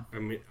gone. I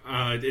mean,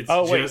 it's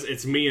wait. just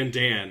it's me and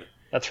Dan.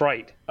 That's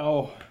right.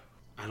 Oh,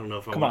 I don't know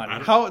if I come want.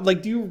 on. How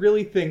do you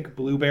really think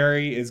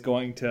blueberry is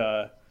going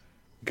to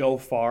go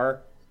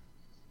far?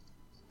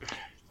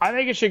 I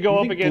think it should go You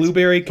up think against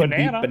blueberry can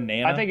banana. beat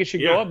banana? I think it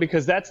should Yeah. go up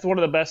because that's one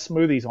of the best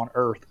smoothies on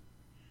earth.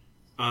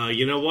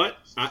 You know what?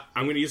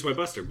 I'm going to use my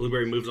buster.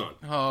 Blueberry moves on.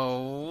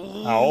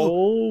 Oh.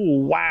 Oh,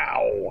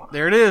 wow.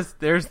 There it is.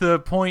 There's the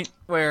point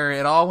where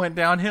it all went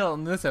downhill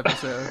in this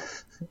episode.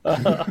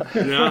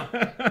 No,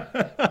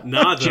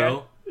 nah,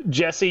 though.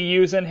 Jesse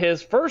using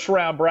his first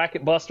round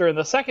bracket buster in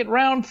the second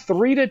round,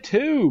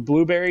 3-2.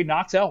 Blueberry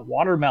knocks out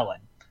watermelon.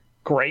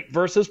 Grape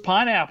versus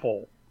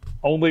pineapple.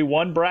 Only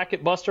one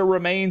bracket buster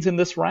remains in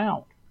this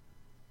round.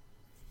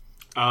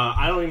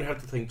 I don't even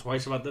have to think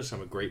twice about this.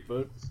 I'm a great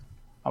vote.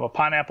 I'm a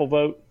pineapple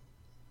vote.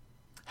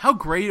 How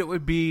great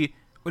would it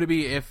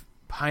be if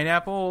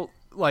pineapple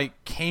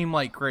like came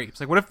like grapes?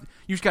 Like, what if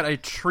you just got a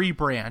tree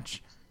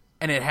branch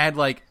and it had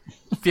like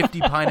 50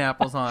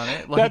 pineapples on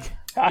it? Like,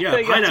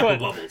 Yeah, pineapple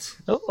bubbles.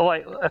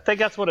 I think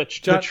that's what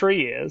John- the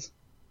tree is.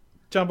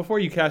 John, before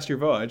you cast your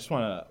vote, I just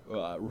want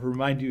to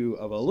remind you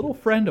of a little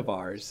friend of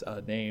ours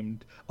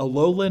named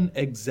Alolan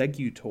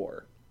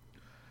Exeggutor,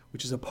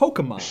 which is a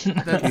Pokemon,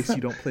 in case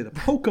you don't play the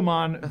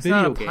Pokemon that's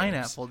video not a games.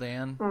 pineapple,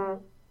 Dan.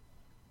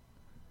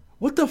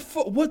 What the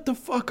fuck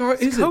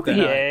is it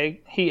coconut. then?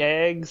 He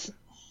eggs.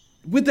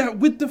 With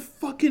the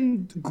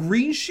fucking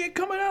green shit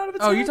coming out of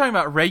its Oh, head? you're talking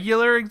about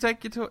regular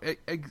executor?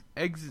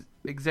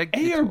 Executor.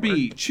 A or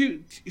B?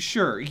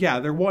 Sure, yeah,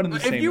 they're one and the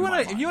same. If you want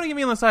want to give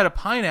me on the side of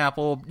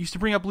pineapple, you used to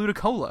bring up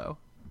Ludicolo.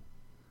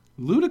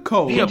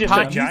 Ludicolo. He just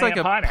a He's giant like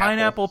a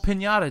pineapple.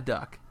 pinata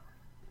duck.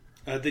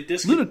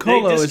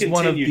 Ludicolo is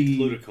one of the-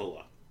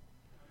 Ludicolo.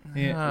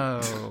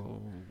 Oh.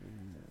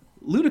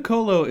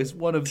 Ludicolo is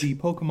one of the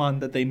Pokemon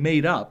that they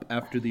made up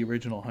after the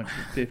original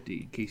 150,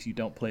 in case you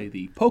don't play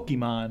the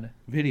Pokemon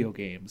video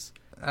games.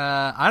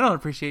 I don't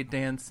appreciate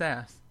Dan's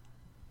sass.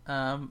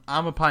 I'm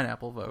a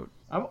pineapple vote.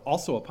 I'm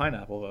also a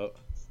pineapple vote.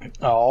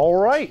 All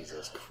right.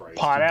 Jesus Christ,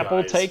 Pineapple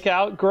you guys. take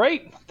out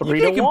grape. You 3-1.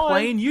 can't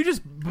complain. You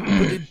just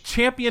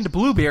championed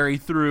blueberry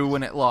through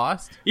when it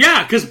lost.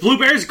 Yeah, because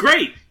blueberry's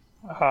great.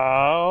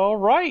 All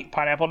right.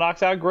 Pineapple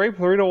knocks out grape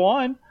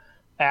 3-1.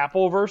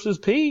 Apple versus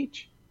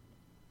peach.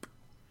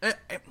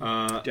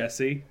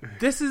 Jesse?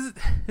 This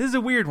is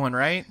a weird one,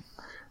 right?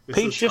 This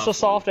is Peach just a tough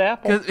soft one.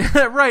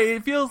 apple. Right.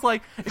 It feels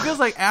like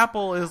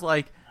Apple is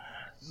like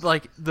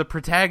the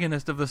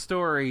protagonist of the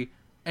story,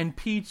 and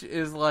Peach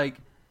is like,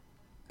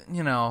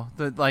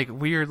 the like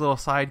weird little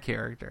side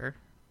character.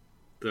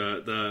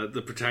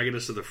 The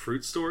protagonist of the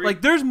fruit story.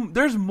 Like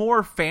there's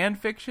more fan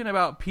fiction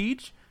about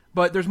Peach,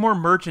 but there's more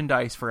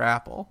merchandise for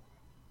Apple.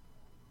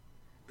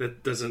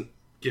 that doesn't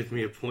give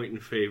me a point in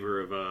favor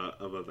of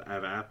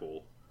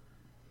Apple.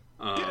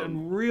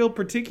 Getting real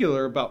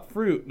particular about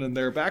fruit and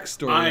their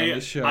backstory on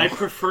this show. I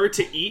prefer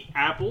to eat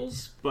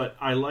apples, but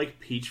I like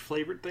peach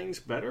flavored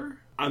things better.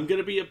 I'm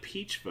gonna be a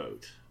peach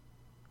vote.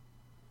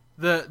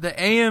 The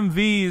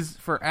AMVs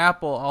for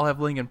Apple all have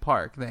Linkin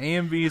Park. The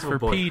AMVs for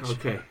boy. Peach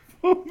Okay.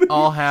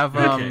 all have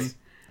Okay.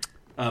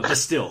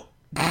 Bastille.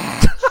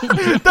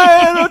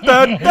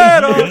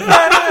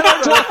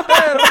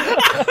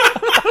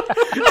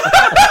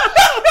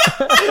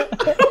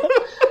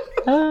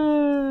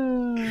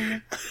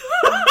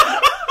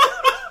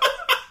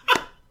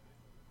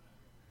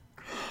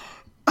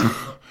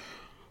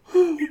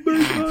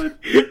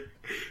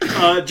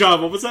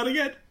 John, what was that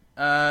again?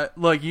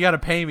 Look, you got to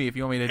pay me if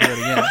you want me to do it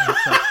again.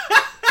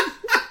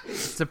 So,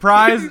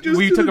 surprise!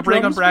 We took a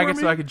break on brackets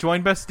so I could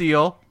join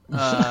Bastille. So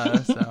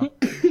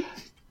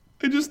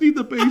I just need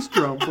the bass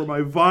drum for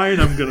my vine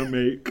I'm gonna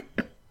make.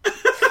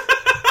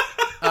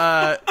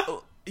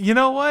 you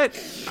know what?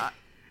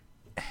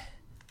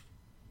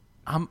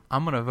 I'm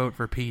gonna vote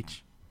for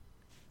Peach.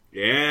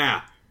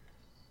 Yeah.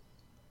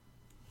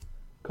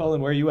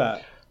 Colin, where are you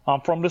at?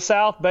 I'm from the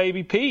South,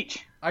 baby.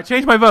 Peach. I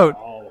changed my vote.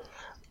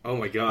 Oh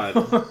my god.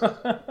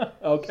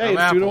 Okay,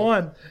 I'm it's 2-1.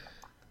 Apple.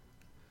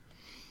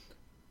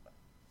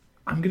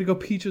 I'm gonna go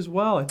Peach as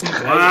well. I think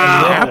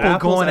Wow. Apple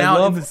apples. going I out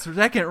love- in the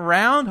second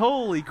round.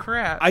 Holy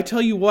crap! I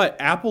tell you what,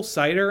 apple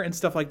cider and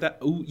stuff like that.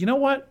 Ooh, you know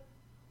what?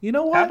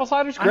 Apple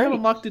cider's I great.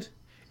 haven't locked it.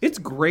 It's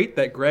great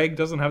that Greg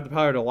doesn't have the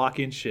power to lock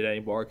in shit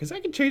anymore because I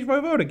can change my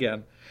vote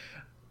again.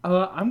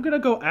 I'm gonna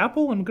go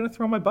apple. I'm gonna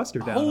throw my Buster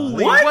down. on it.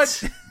 Holy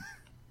What?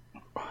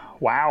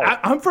 Wow.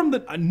 I'm from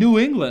the New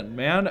England,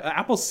 man.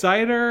 Apple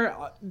cider,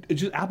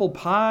 just apple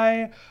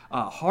pie,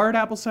 hard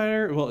apple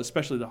cider. Well,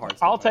 especially the hard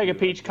stuff. I'll take a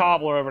peach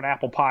cobbler over an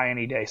apple pie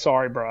any day.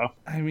 Sorry, bro.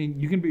 I mean,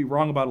 you can be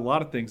wrong about a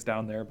lot of things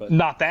down there, but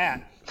Not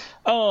that.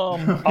 All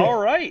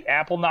right.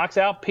 Apple knocks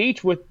out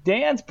Peach with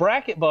Dan's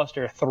Bracket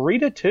Buster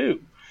 3-2.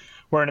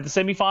 We're into the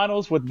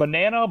semifinals with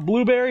banana,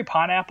 blueberry,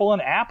 pineapple,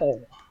 and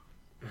apple.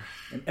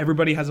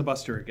 everybody has a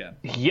Buster again.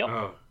 Yep.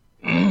 Oh.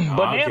 I'll give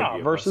Banana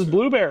you a versus Buster.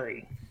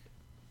 blueberry.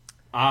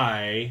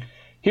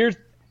 Here,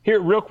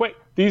 real quick.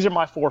 These are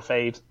my 4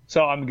 faves,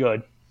 so I'm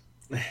good.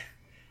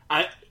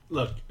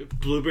 Look,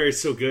 blueberry's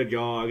so good,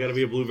 y'all. I gotta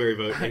be a blueberry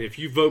vote. And if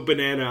you vote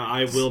banana,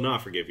 I will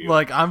not forgive you.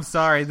 Like, I'm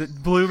sorry, the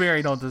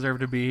blueberry don't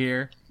deserve to be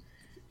here.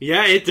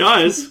 Yeah, it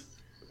does.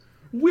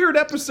 Weird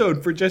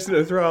episode for Jesse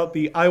to throw out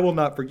the "I will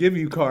not forgive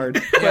you"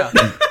 card. Yeah.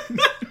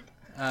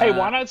 Hey,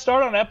 why not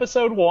start on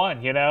episode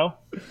 1, you know?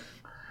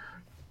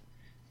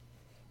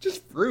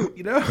 Just fruit,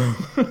 you know.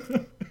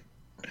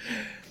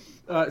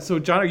 So,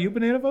 John, are you a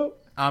banana vote?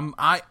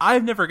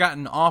 I've never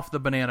gotten off the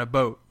banana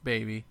boat,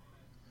 baby.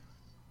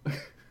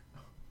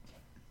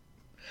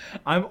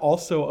 I'm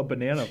also a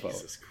banana vote.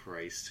 Jesus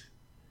Christ.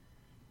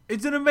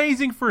 It's an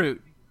amazing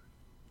fruit.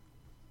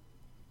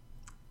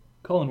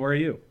 Colin, where are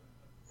you?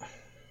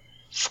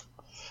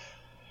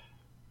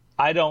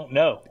 I don't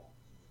know.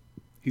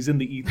 He's in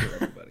the ether,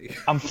 everybody.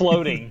 I'm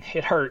floating.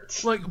 It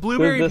hurts. Like,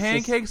 blueberry This is-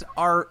 pancakes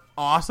are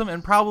awesome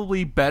and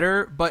probably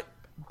better, but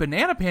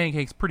banana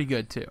pancakes pretty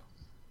good too.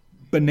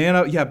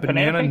 Banana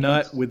pancakes?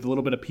 nut with a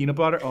little bit of peanut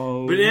butter.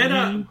 Oh,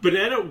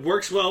 Banana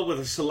works well with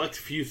a select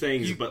few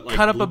things, but like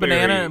Cut up blueberry, a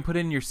banana and put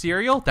it in your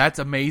cereal. That's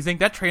amazing.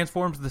 That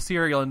transforms the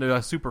cereal into a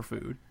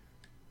superfood.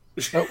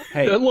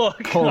 Hey,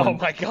 Look. Colin. Oh,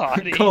 my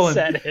God. He Colin.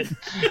 said it.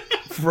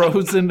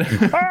 frozen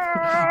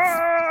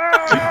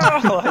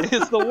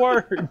It's the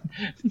word.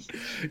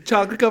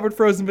 chocolate covered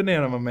frozen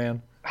banana, my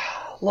man.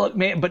 Look,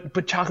 man,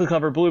 but chocolate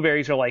covered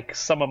blueberries are like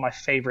some of my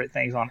favorite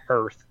things on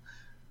earth.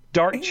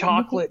 Dark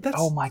chocolate.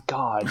 that's- Oh my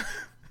god.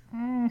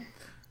 I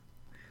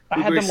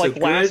had them Blueberries like so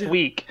last good.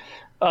 week.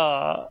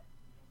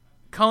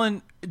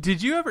 Colin,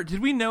 did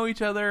we know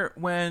each other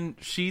when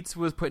Sheets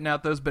was putting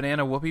out those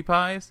banana whoopie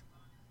pies?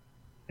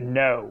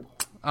 No.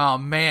 Oh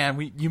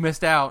man, you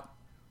missed out.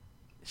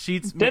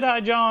 Sheets Did I,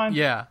 John?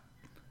 Yeah.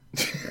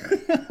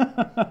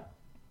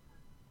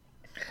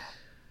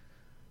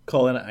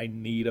 Colin, I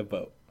need a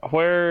vote.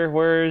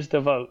 Where's the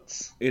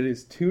votes? It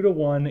is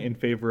 2-1 in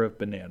favor of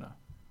banana.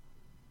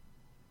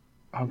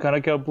 I'm gonna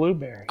go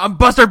blueberry. I'm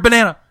Buster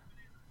Banana.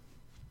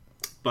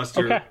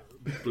 Buster Okay.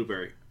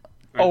 blueberry.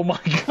 Oh my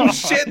god.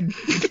 Shit!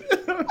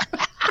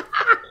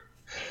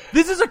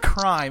 This is a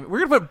crime. We're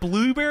gonna put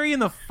blueberry in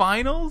the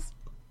finals?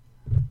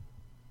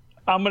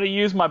 I'm gonna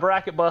use my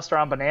bracket buster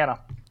on banana.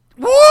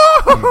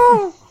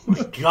 Woo!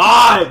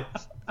 God.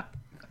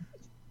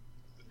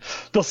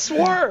 The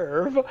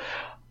swerve.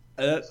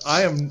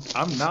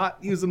 I'm not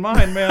using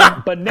mine,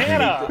 man.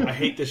 Banana. I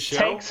hate this show.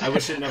 Takes- I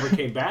wish it never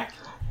came back.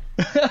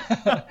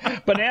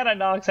 Banana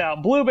knocks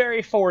out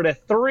blueberry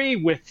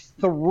 4-3 with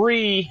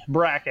 3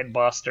 bracket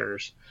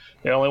busters.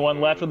 The only one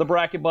left with the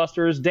bracket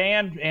buster is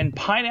Dan and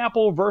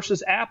pineapple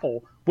versus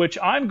apple, which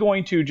I'm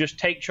going to just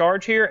take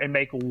charge here and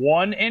make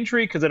 1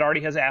 entry because it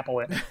already has apple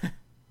in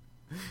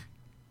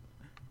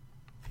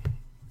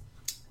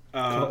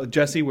it.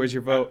 Jesse, where's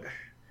your vote?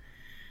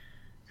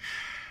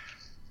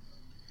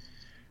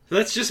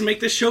 Let's just make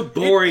this show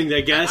boring,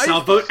 I guess.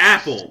 I'll vote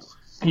Apple.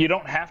 You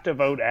don't have to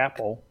vote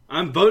apple.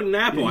 I'm voting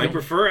Apple. I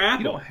prefer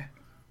Apple.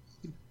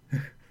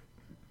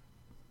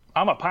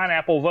 I'm a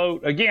pineapple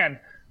vote. Again,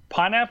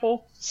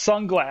 pineapple,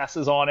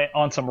 sunglasses on it,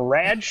 on some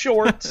rad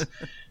shorts,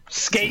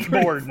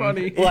 skateboarding.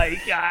 funny. Like,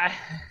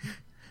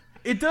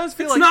 It does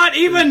feel It's like not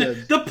even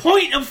the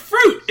point of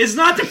fruit is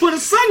not to put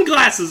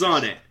sunglasses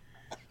on it.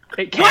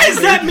 it can Why is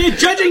be. that me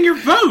judging your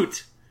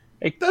vote?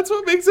 That's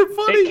what makes it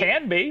funny. It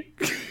can be.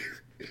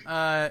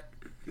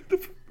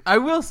 I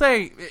will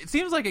say, it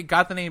seems like it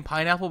got the name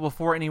pineapple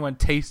before anyone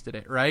tasted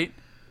it, right?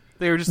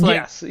 They were just like,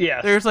 Yes.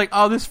 they're just like,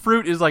 oh, this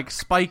fruit is like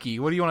spiky.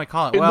 What do you want to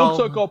call it? It well,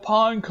 looks like a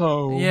pine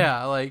cone.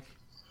 yeah, like,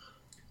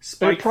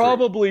 Spike It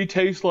probably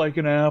tastes like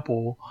an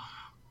apple.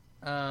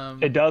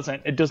 It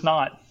doesn't. It does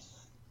not.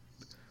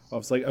 I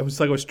was like I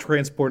was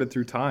transported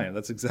through time.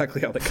 That's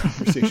exactly how the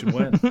conversation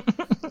went.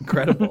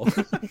 Incredible.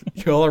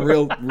 You all are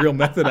real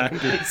method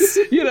actors.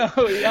 You know,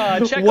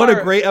 check What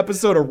our, a great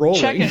episode of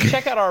Rolling.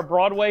 check out our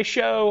Broadway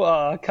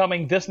show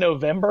coming this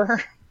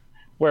November,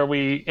 where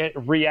we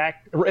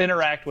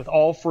interact with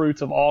all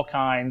fruits of all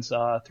kinds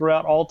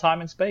throughout all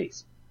time and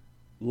space.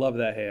 Love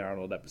that Hey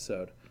Arnold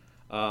episode.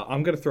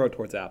 I'm gonna throw it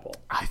towards Apple.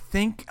 I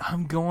think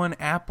I'm going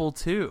apple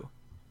too.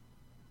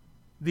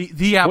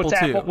 The apple What's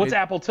too. Apple? What's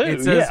Apple II?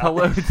 It says Yeah.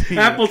 hello to you.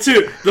 Apple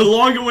II, the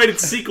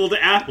long-awaited sequel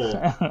to Apple.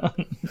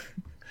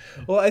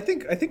 Well, I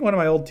think one of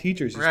my old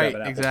teachers used Right, to have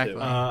an Apple exactly.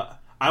 II.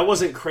 I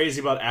wasn't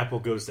crazy about Apple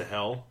Goes to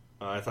Hell.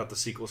 I thought the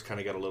sequels kind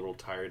of got a little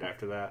tired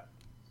after that.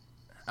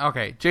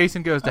 Okay,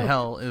 Jason Goes to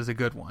Hell is a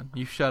good one.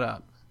 You shut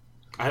up.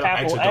 I Apple,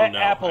 actually don't know.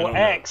 I Apple don't know.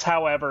 X,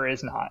 however,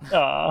 is not.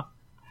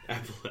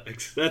 Apple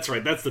X. That's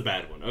right. That's the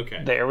bad one.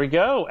 Okay. There we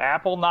go.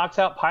 Apple knocks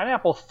out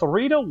Pineapple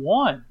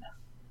 3-1.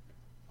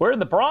 We're in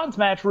the bronze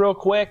match real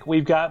quick.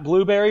 We've got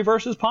Blueberry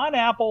versus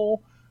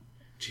Pineapple.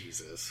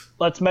 Jesus.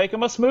 Let's make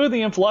them a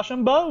smoothie and flush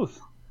them both.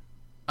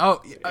 Oh,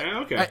 Yeah,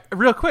 okay.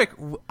 real quick,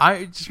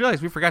 I just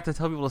realized we forgot to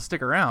tell people to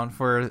stick around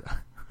for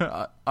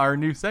our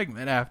new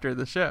segment after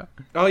the show.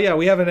 Oh yeah,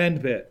 we have an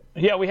end bit.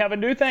 Yeah, we have a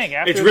new thing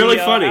after It's really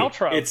the, funny.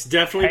 outro. It's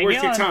definitely Hang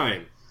worth your on.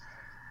 time.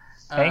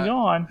 Hang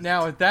on.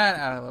 Now, with that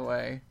out of the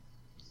way,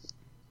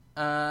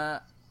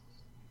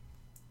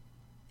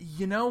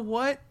 you know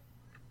what?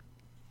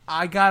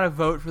 I gotta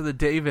vote for the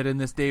David in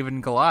this David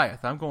and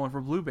Goliath. I'm going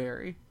for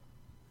Blueberry.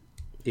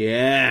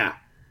 Yeah.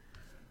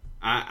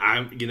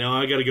 I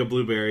gotta go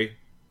Blueberry.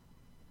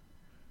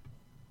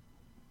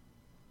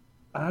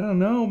 I don't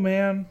know,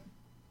 man.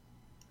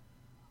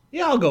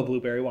 Yeah, I'll go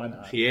Blueberry. Why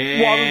not?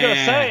 Yeah.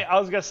 Well, I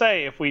was gonna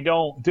say, if we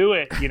don't do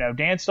it,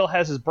 Dan still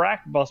has his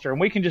bracket buster, and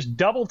we can just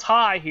double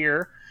tie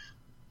here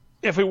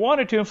if we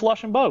wanted to and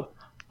flush them both.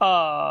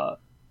 I'm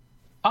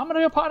gonna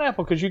go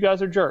Pineapple because you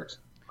guys are jerks.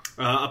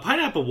 A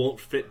pineapple won't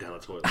fit down a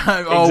toilet.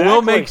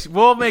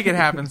 We'll make it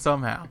happen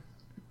somehow.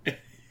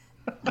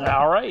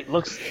 All right,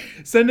 looks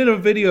Send in a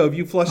video of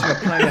you flushing a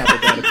pineapple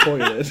down a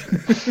toilet.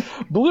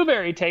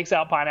 Blueberry takes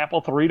out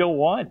Pineapple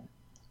 3-1.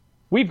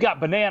 We've got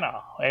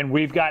Banana and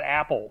we've got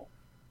Apple.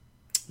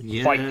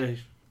 Yeah. Fight.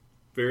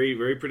 Very,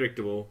 very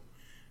predictable.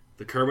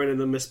 The Kermit and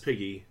the Miss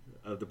Piggy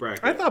of the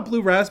bracket. I thought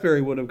Blue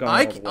Raspberry would have gone. all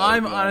the way,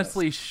 I'm to be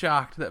honestly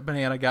shocked that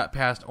Banana got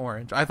past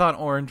Orange. I thought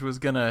Orange was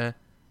gonna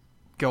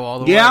go all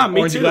the way. Yeah, me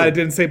Orange, too. you glad I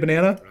didn't say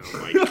banana? Oh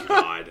my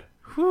god.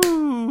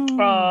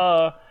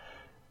 Whew.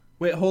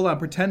 Wait, hold on.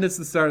 Pretend it's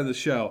the start of the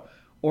show.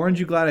 Orange,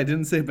 you glad I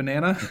didn't say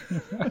banana?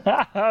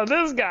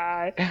 This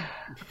guy.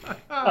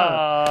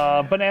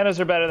 Bananas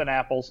are better than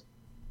apples.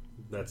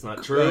 That's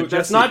not true.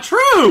 That's Jesse- not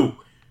true!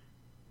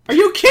 Are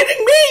you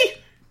kidding me?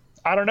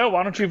 I don't know.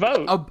 Why don't you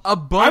vote? A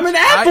bunch. I'm an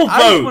Apple I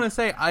just vote! want to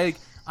say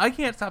I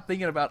can't stop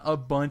thinking about a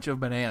bunch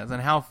of bananas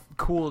and how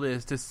cool it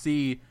is to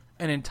see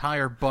an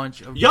entire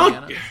bunch of Y'all,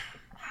 bananas.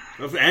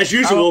 as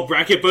usual,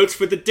 bracket votes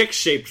for the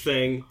dick-shaped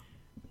thing.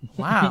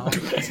 Wow.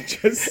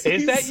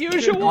 Is that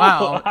usual?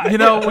 Wow.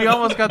 We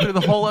almost got through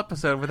the whole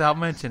episode without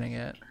mentioning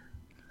it.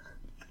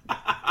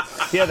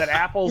 Yeah, that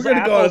apples We're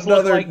gonna go on look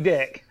another- like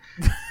dick.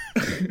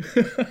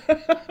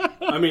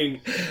 I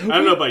mean, I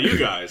don't know about you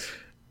guys.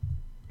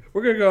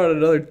 We're going to go on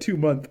another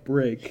 2-month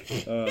break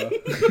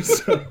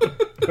so,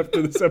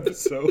 after this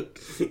episode.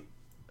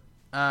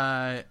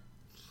 I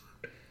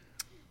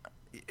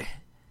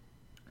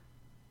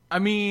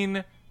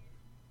mean,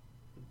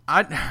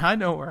 I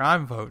know where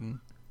I'm voting.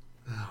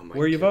 Oh my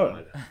Where you God.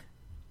 voting?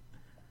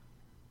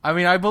 I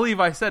mean, I believe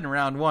I said in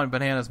round 1,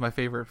 banana's my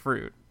favorite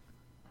fruit.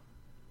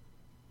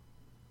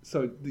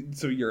 So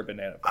you're a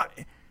banana.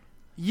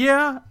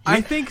 Yeah,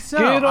 I think so.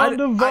 Get on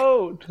the I-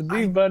 vote.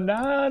 The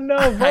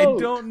banana vote. I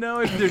don't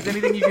know if there's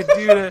anything you could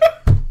do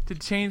to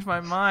change my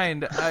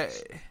mind.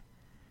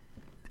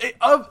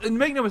 And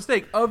make no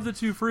mistake, of the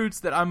two fruits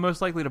that I'm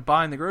most likely to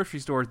buy in the grocery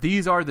store,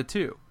 these are the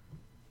two.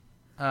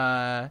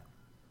 I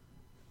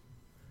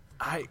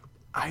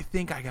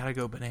think I gotta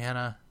go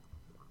banana.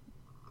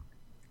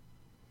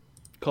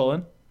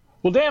 Cullen?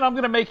 Well, Dan, I'm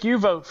going to make you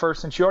vote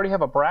first since you already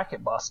have a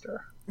bracket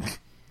buster.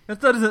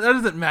 That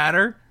doesn't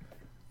matter.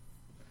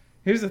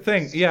 Here's the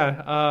thing.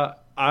 Yeah,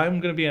 I'm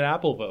going to be an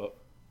Apple vote.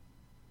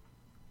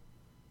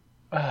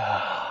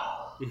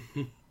 I'm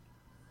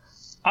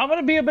going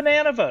to be a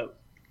banana vote.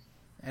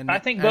 And I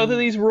think both of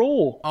these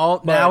rule.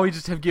 Now we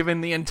just have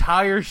given the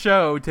entire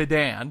show to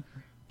Dan.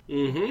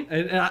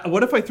 And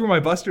what if I threw my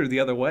buster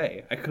the other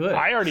way? I could.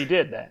 I already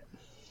did that.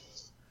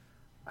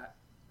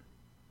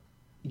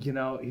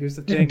 here's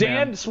the thing,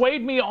 Dan man.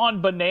 swayed me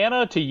on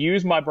banana to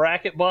use my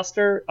bracket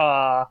buster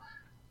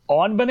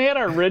on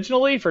banana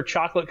originally for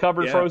chocolate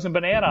covered frozen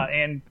banana,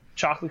 and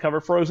chocolate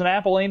covered frozen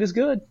apple ain't as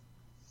good.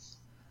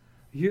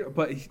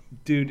 But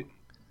dude,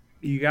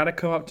 you got to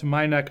come up to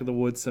my neck of the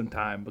woods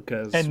sometime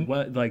because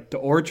the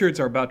orchards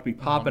are about to be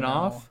popping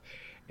off.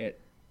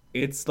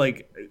 It's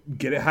like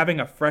having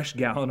a fresh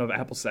gallon of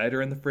apple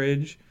cider in the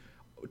fridge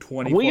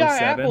 24/7. We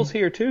got apples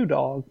here too,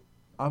 dog.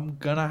 I'm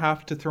gonna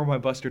have to throw my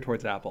buster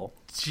towards apple.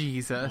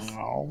 Jesus.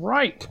 All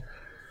right.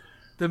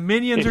 The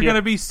minions are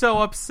gonna be so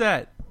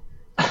upset.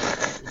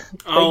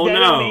 Oh they no!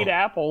 don't need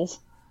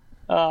apples.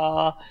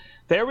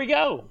 There we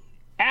go.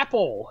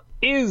 Apple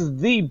is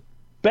the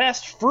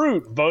best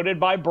fruit, voted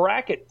by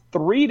bracket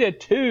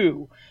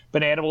 3-2.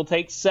 Banana will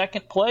take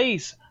second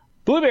place.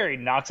 Blueberry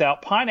knocks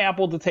out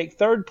pineapple to take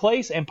third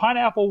place, and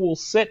pineapple will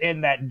sit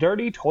in that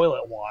dirty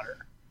toilet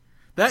water.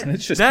 That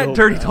just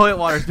dirty toilet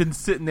water's been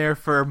sitting there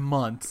for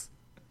months.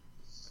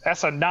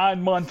 That's a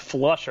 9-month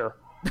flusher.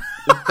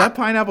 That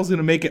pineapple's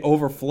gonna make it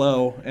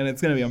overflow, and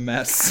it's gonna be a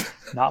mess.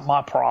 Not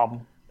my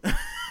problem.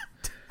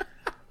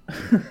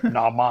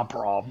 Not my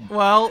problem.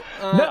 Well,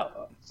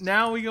 No.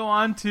 now we go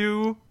on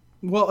to...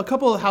 Well, a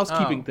couple of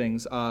housekeeping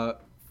things.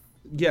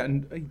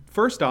 And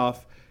first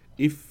off,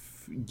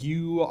 if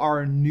you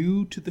are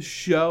new to the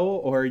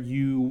show or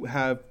you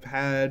have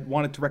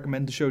wanted to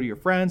recommend the show to your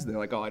friends, they're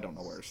like, oh, I don't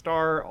know where to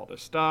start, all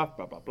this stuff,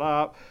 blah, blah,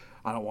 blah.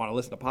 I don't want to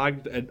listen to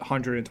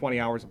 120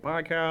 hours of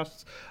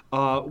podcasts.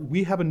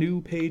 We have a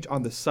new page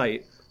on the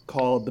site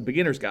called The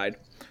Beginner's Guide,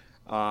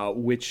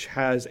 which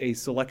has a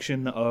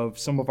selection of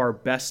some of our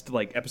best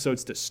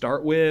episodes to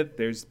start with.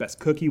 There's Best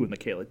Cookie with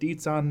Michaela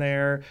Dietz on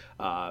there.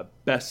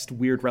 Best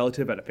Weird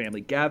Relative at a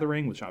Family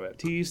Gathering with Jean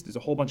Baptiste. There's a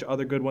whole bunch of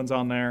other good ones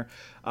on there.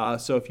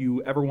 So if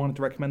you ever wanted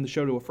to recommend the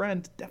show to a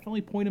friend,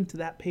 definitely point them to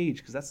that page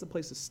because that's the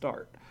place to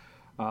start.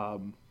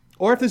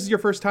 Or if this is your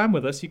first time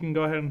with us, you can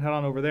go ahead and head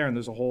on over there, and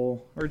there's a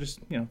whole, or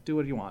just, do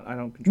what you want. I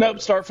don't control Nope,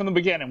 it. start from the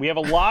beginning. We have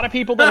a lot of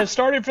people that have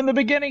started from the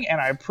beginning,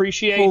 and I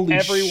appreciate Holy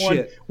everyone.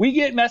 shit. We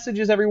get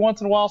messages every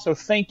once in a while, so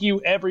thank you,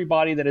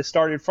 everybody that has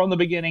started from the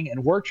beginning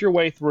and worked your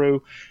way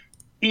through,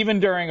 even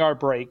during our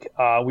break.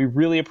 We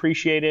really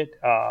appreciate it.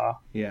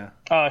 Yeah.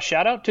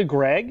 Shout out to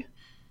Greg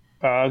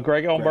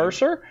L.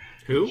 Mercer.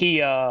 Who?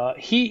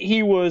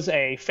 He was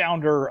a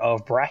founder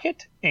of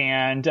Bracket,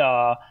 and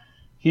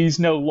he's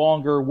no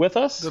longer with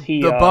us.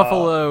 The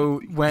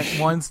Buffalo went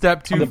one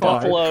step too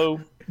far.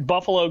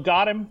 Buffalo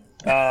got him.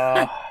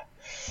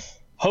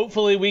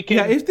 Hopefully we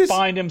can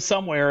find him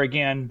somewhere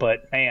again.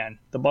 But man,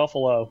 the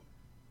Buffalo,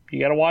 you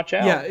got to watch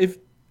out. Yeah, if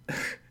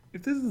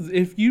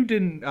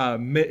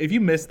you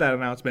missed that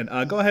announcement,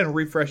 go ahead and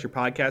refresh your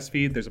podcast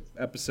feed. There's an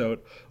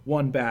episode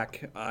 1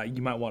 back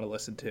you might want to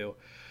listen to.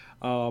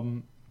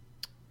 And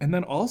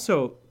then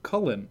also,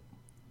 Cullen,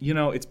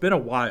 it's been a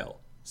while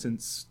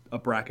since a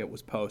bracket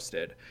was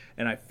posted,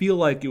 and I feel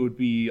like it wouldn't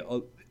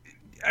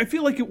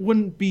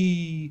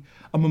be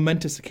a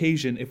momentous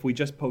occasion if we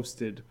just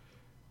posted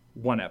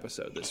one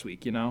episode this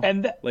week,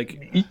 And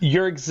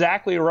you're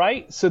exactly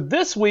right. So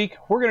this week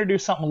we're going to do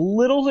something a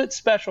little bit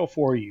special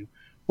for you.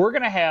 We're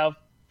going to have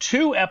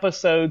 2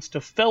 episodes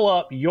to fill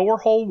up your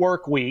whole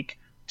work week.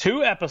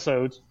 2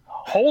 episodes,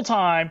 whole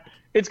time.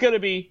 It's going to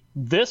be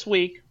this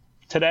week.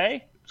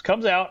 Today it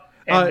comes out,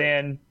 and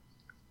then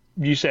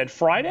you said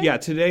Friday?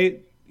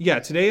 Today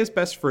is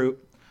Best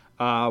Fruit,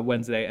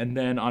 Wednesday, and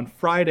then on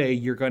Friday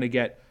you're going to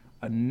get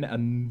a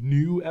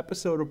new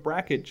episode of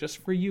Bracket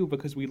just for you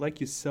because we like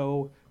you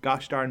so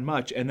gosh darn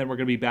much, and then we're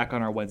going to be back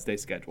on our Wednesday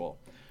schedule.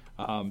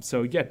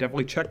 So yeah,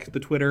 definitely check the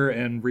Twitter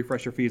and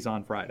refresh your feeds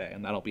on Friday,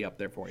 and that'll be up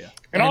there for you.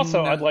 And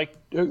also, I'd like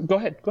go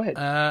ahead.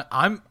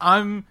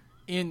 I'm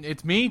in.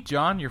 It's me,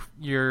 John,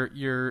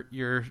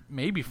 your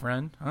maybe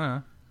friend.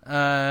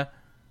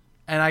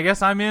 And I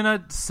guess I'm in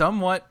a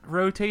somewhat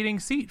rotating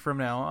seat from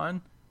now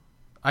on.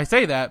 I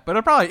say that, but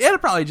it'll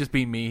probably just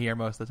be me here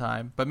most of the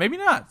time. But maybe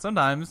not.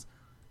 Sometimes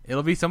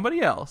it'll be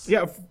somebody else.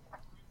 Yeah.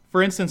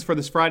 For instance, for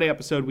this Friday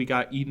episode, we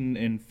got Eden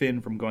and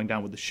Finn from Going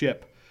Down with the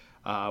Ship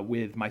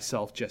with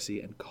myself,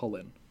 Jesse, and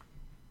Cullen.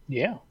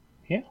 Yeah.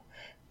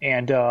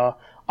 And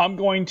I'm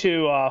going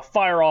to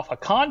fire off a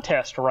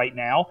contest right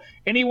now.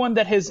 Anyone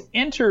that has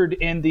entered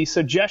in the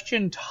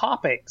suggestion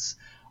topics,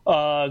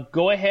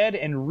 go ahead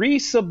and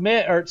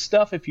resubmit or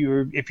stuff if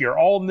you're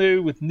all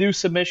new with new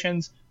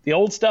submissions. The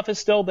old stuff is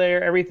still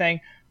there, everything.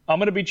 I'm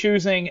going to be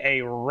choosing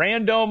a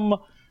random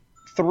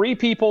 3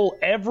 people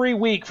every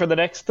week for the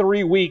next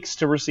 3 weeks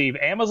to receive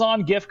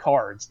Amazon gift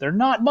cards. They're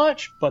not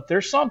much, but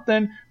they're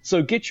something.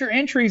 So get your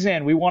entries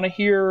in. We want to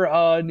hear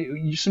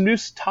some new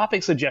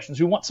topic suggestions.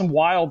 We want some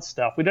wild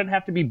stuff. We don't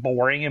have to be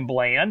boring and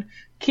bland.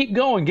 Keep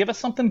going. Give us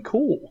something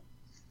cool.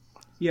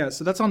 Yeah,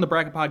 so that's on the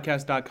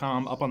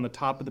bracketpodcast.com, up on the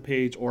top of the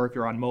page, or if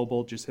you're on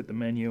mobile, just hit the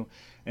menu,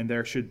 and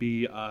there should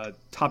be a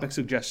topic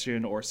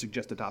suggestion or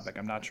suggest a topic.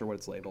 I'm not sure what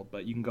it's labeled,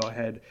 but you can go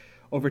ahead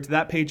over to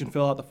that page and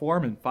fill out the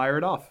form and fire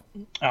it off.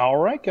 All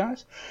right,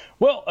 guys.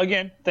 Well,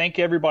 again, thank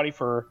everybody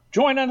for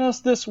joining us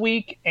this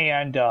week.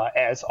 And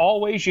as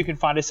always, you can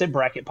find us at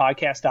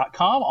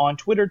bracketpodcast.com, on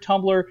Twitter,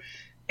 Tumblr,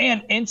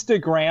 and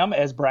Instagram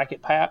as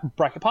Bracket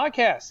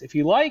Podcast. If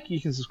you like, you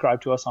can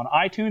subscribe to us on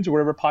iTunes or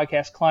whatever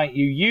podcast client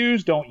you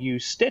use. Don't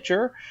use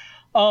Stitcher.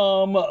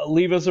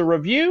 Leave us a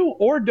review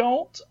or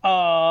don't.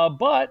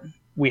 But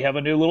we have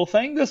a new little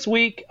thing this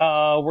week.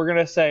 We're going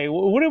to say,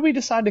 what did we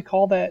decide to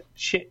call that?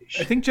 Shit.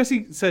 I think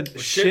Jesse said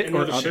shit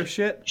or other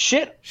shit.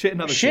 Shit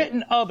and other shit.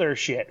 And other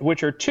shit,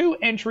 which are two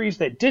entries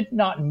that did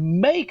not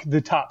make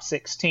the top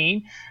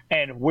 16.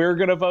 And we're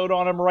going to vote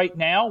on them right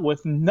now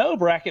with no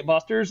bracket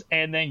busters.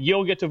 And then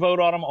you'll get to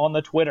vote on them on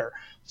the Twitter.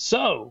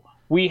 So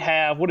we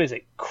have, what is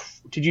it?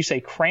 Did you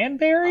say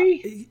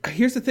cranberry?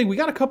 Here's the thing. We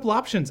got a couple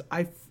options.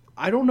 I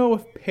don't know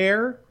if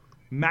pear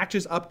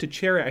matches up to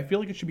cherry. I feel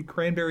like it should be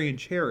cranberry and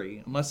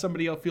cherry, unless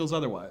somebody else feels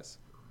otherwise.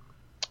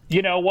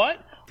 You know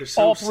what?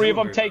 So all three of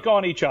them similar, take though.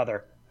 on each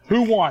other.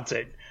 Who wants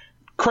it?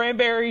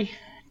 Cranberry,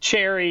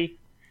 cherry,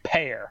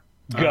 pear.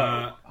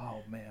 Go.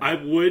 Oh man.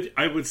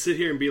 I would sit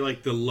here and be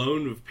like the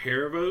lone of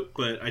pear vote,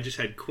 but I just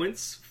had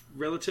quince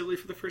relatively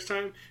for the first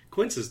time.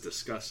 Quince is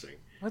disgusting.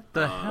 What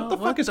the hell? the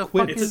fuck is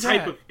quince?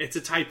 It's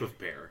a type of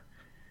pear.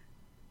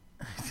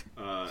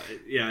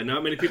 Yeah,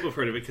 not many people have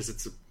heard of it because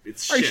it's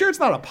Are you shit. sure it's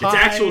not a pie It's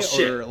actual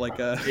shit. or like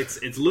a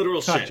It's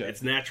literal Gotcha. shit.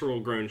 It's natural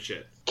grown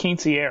shit.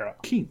 Quinceañera.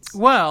 Keats?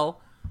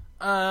 Well,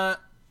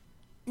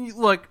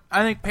 look,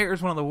 I think pear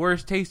is one of the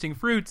worst tasting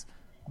fruits,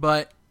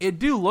 but it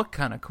do look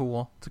kind of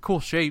cool. It's a cool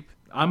shape.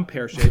 I'm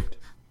pear-shaped.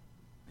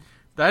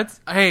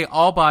 Hey,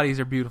 all bodies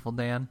are beautiful,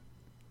 Dan.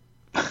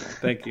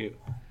 Thank you.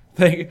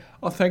 Thank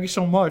you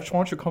so much. Why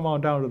don't you come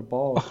on down to the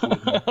ball?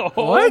 What?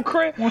 Why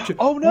don't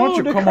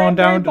you the come on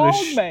down to the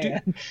Bald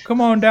Man.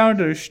 come on down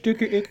to the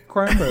sticky icky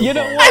cranberry? You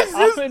know ball.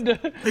 what?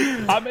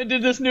 I'm into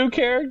this new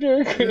character.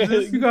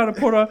 You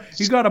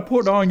gotta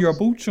put on your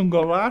boots and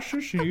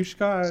galoshes, and you just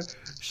gotta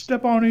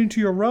step on into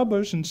your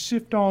rubbers and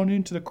sift on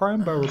into the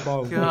cranberry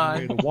ball.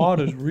 God. The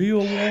water's real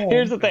warm.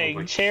 Here's the thing: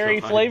 my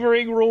cherry God.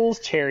 flavoring rules.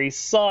 Cherries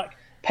suck.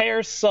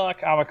 Pears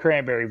suck. I'm a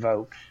cranberry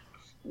vote.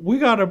 We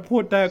gotta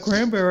put that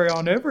cranberry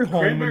on every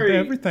home Cranberry-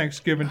 and every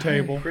Thanksgiving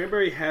table.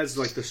 Cranberry has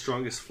like the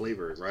strongest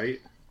flavor, right?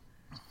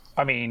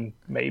 I mean,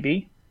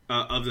 maybe.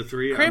 Of the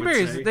three, I would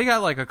Cranberries, say. they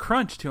got like a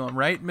crunch to them,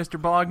 right, Mr.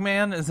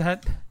 Bogman? Is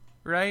that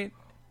right?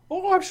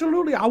 Oh,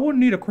 absolutely. I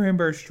wouldn't eat a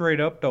cranberry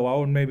straight up, though. I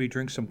would maybe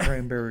drink some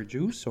cranberry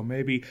juice, or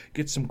maybe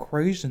get some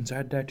craisins,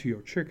 add that to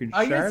your chicken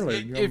I guess salad.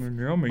 if-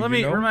 Yummy, Let you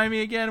me know? remind me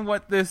again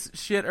what this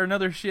shit or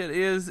another shit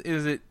is.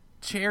 Is it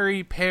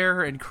cherry,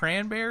 pear, and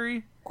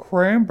cranberry?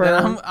 Cranberry.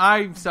 And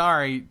I'm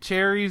sorry.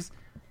 Cherries,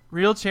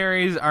 real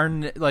cherries are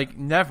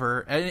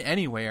never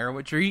anywhere.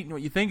 What you're eating,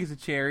 what you think is a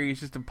cherry, is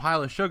just a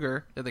pile of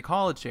sugar that they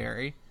call a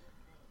cherry.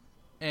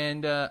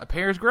 And a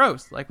pear is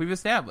gross, like we've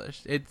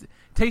established. It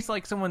tastes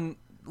like someone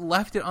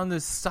left it on the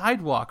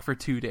sidewalk for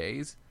 2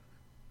 days.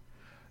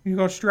 You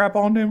gonna strap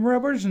on them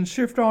rubbers and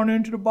shift on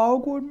into the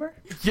bog with me?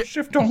 Yeah.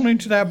 Shift on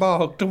into that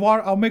bog. The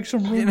water, I'll make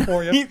some room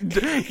for you.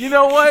 You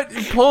know what?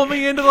 Pull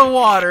me into the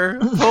water.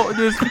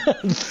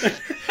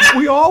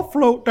 We all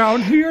float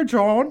down here,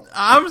 John.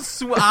 I'm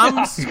swimming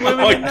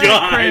my in that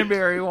God.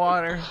 cranberry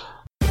water.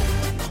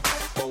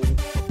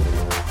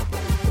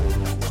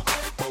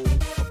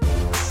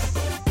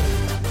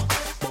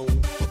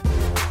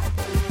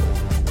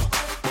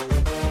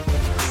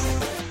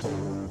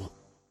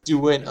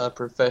 Doing a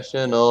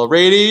professional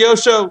radio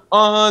show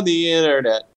on the internet.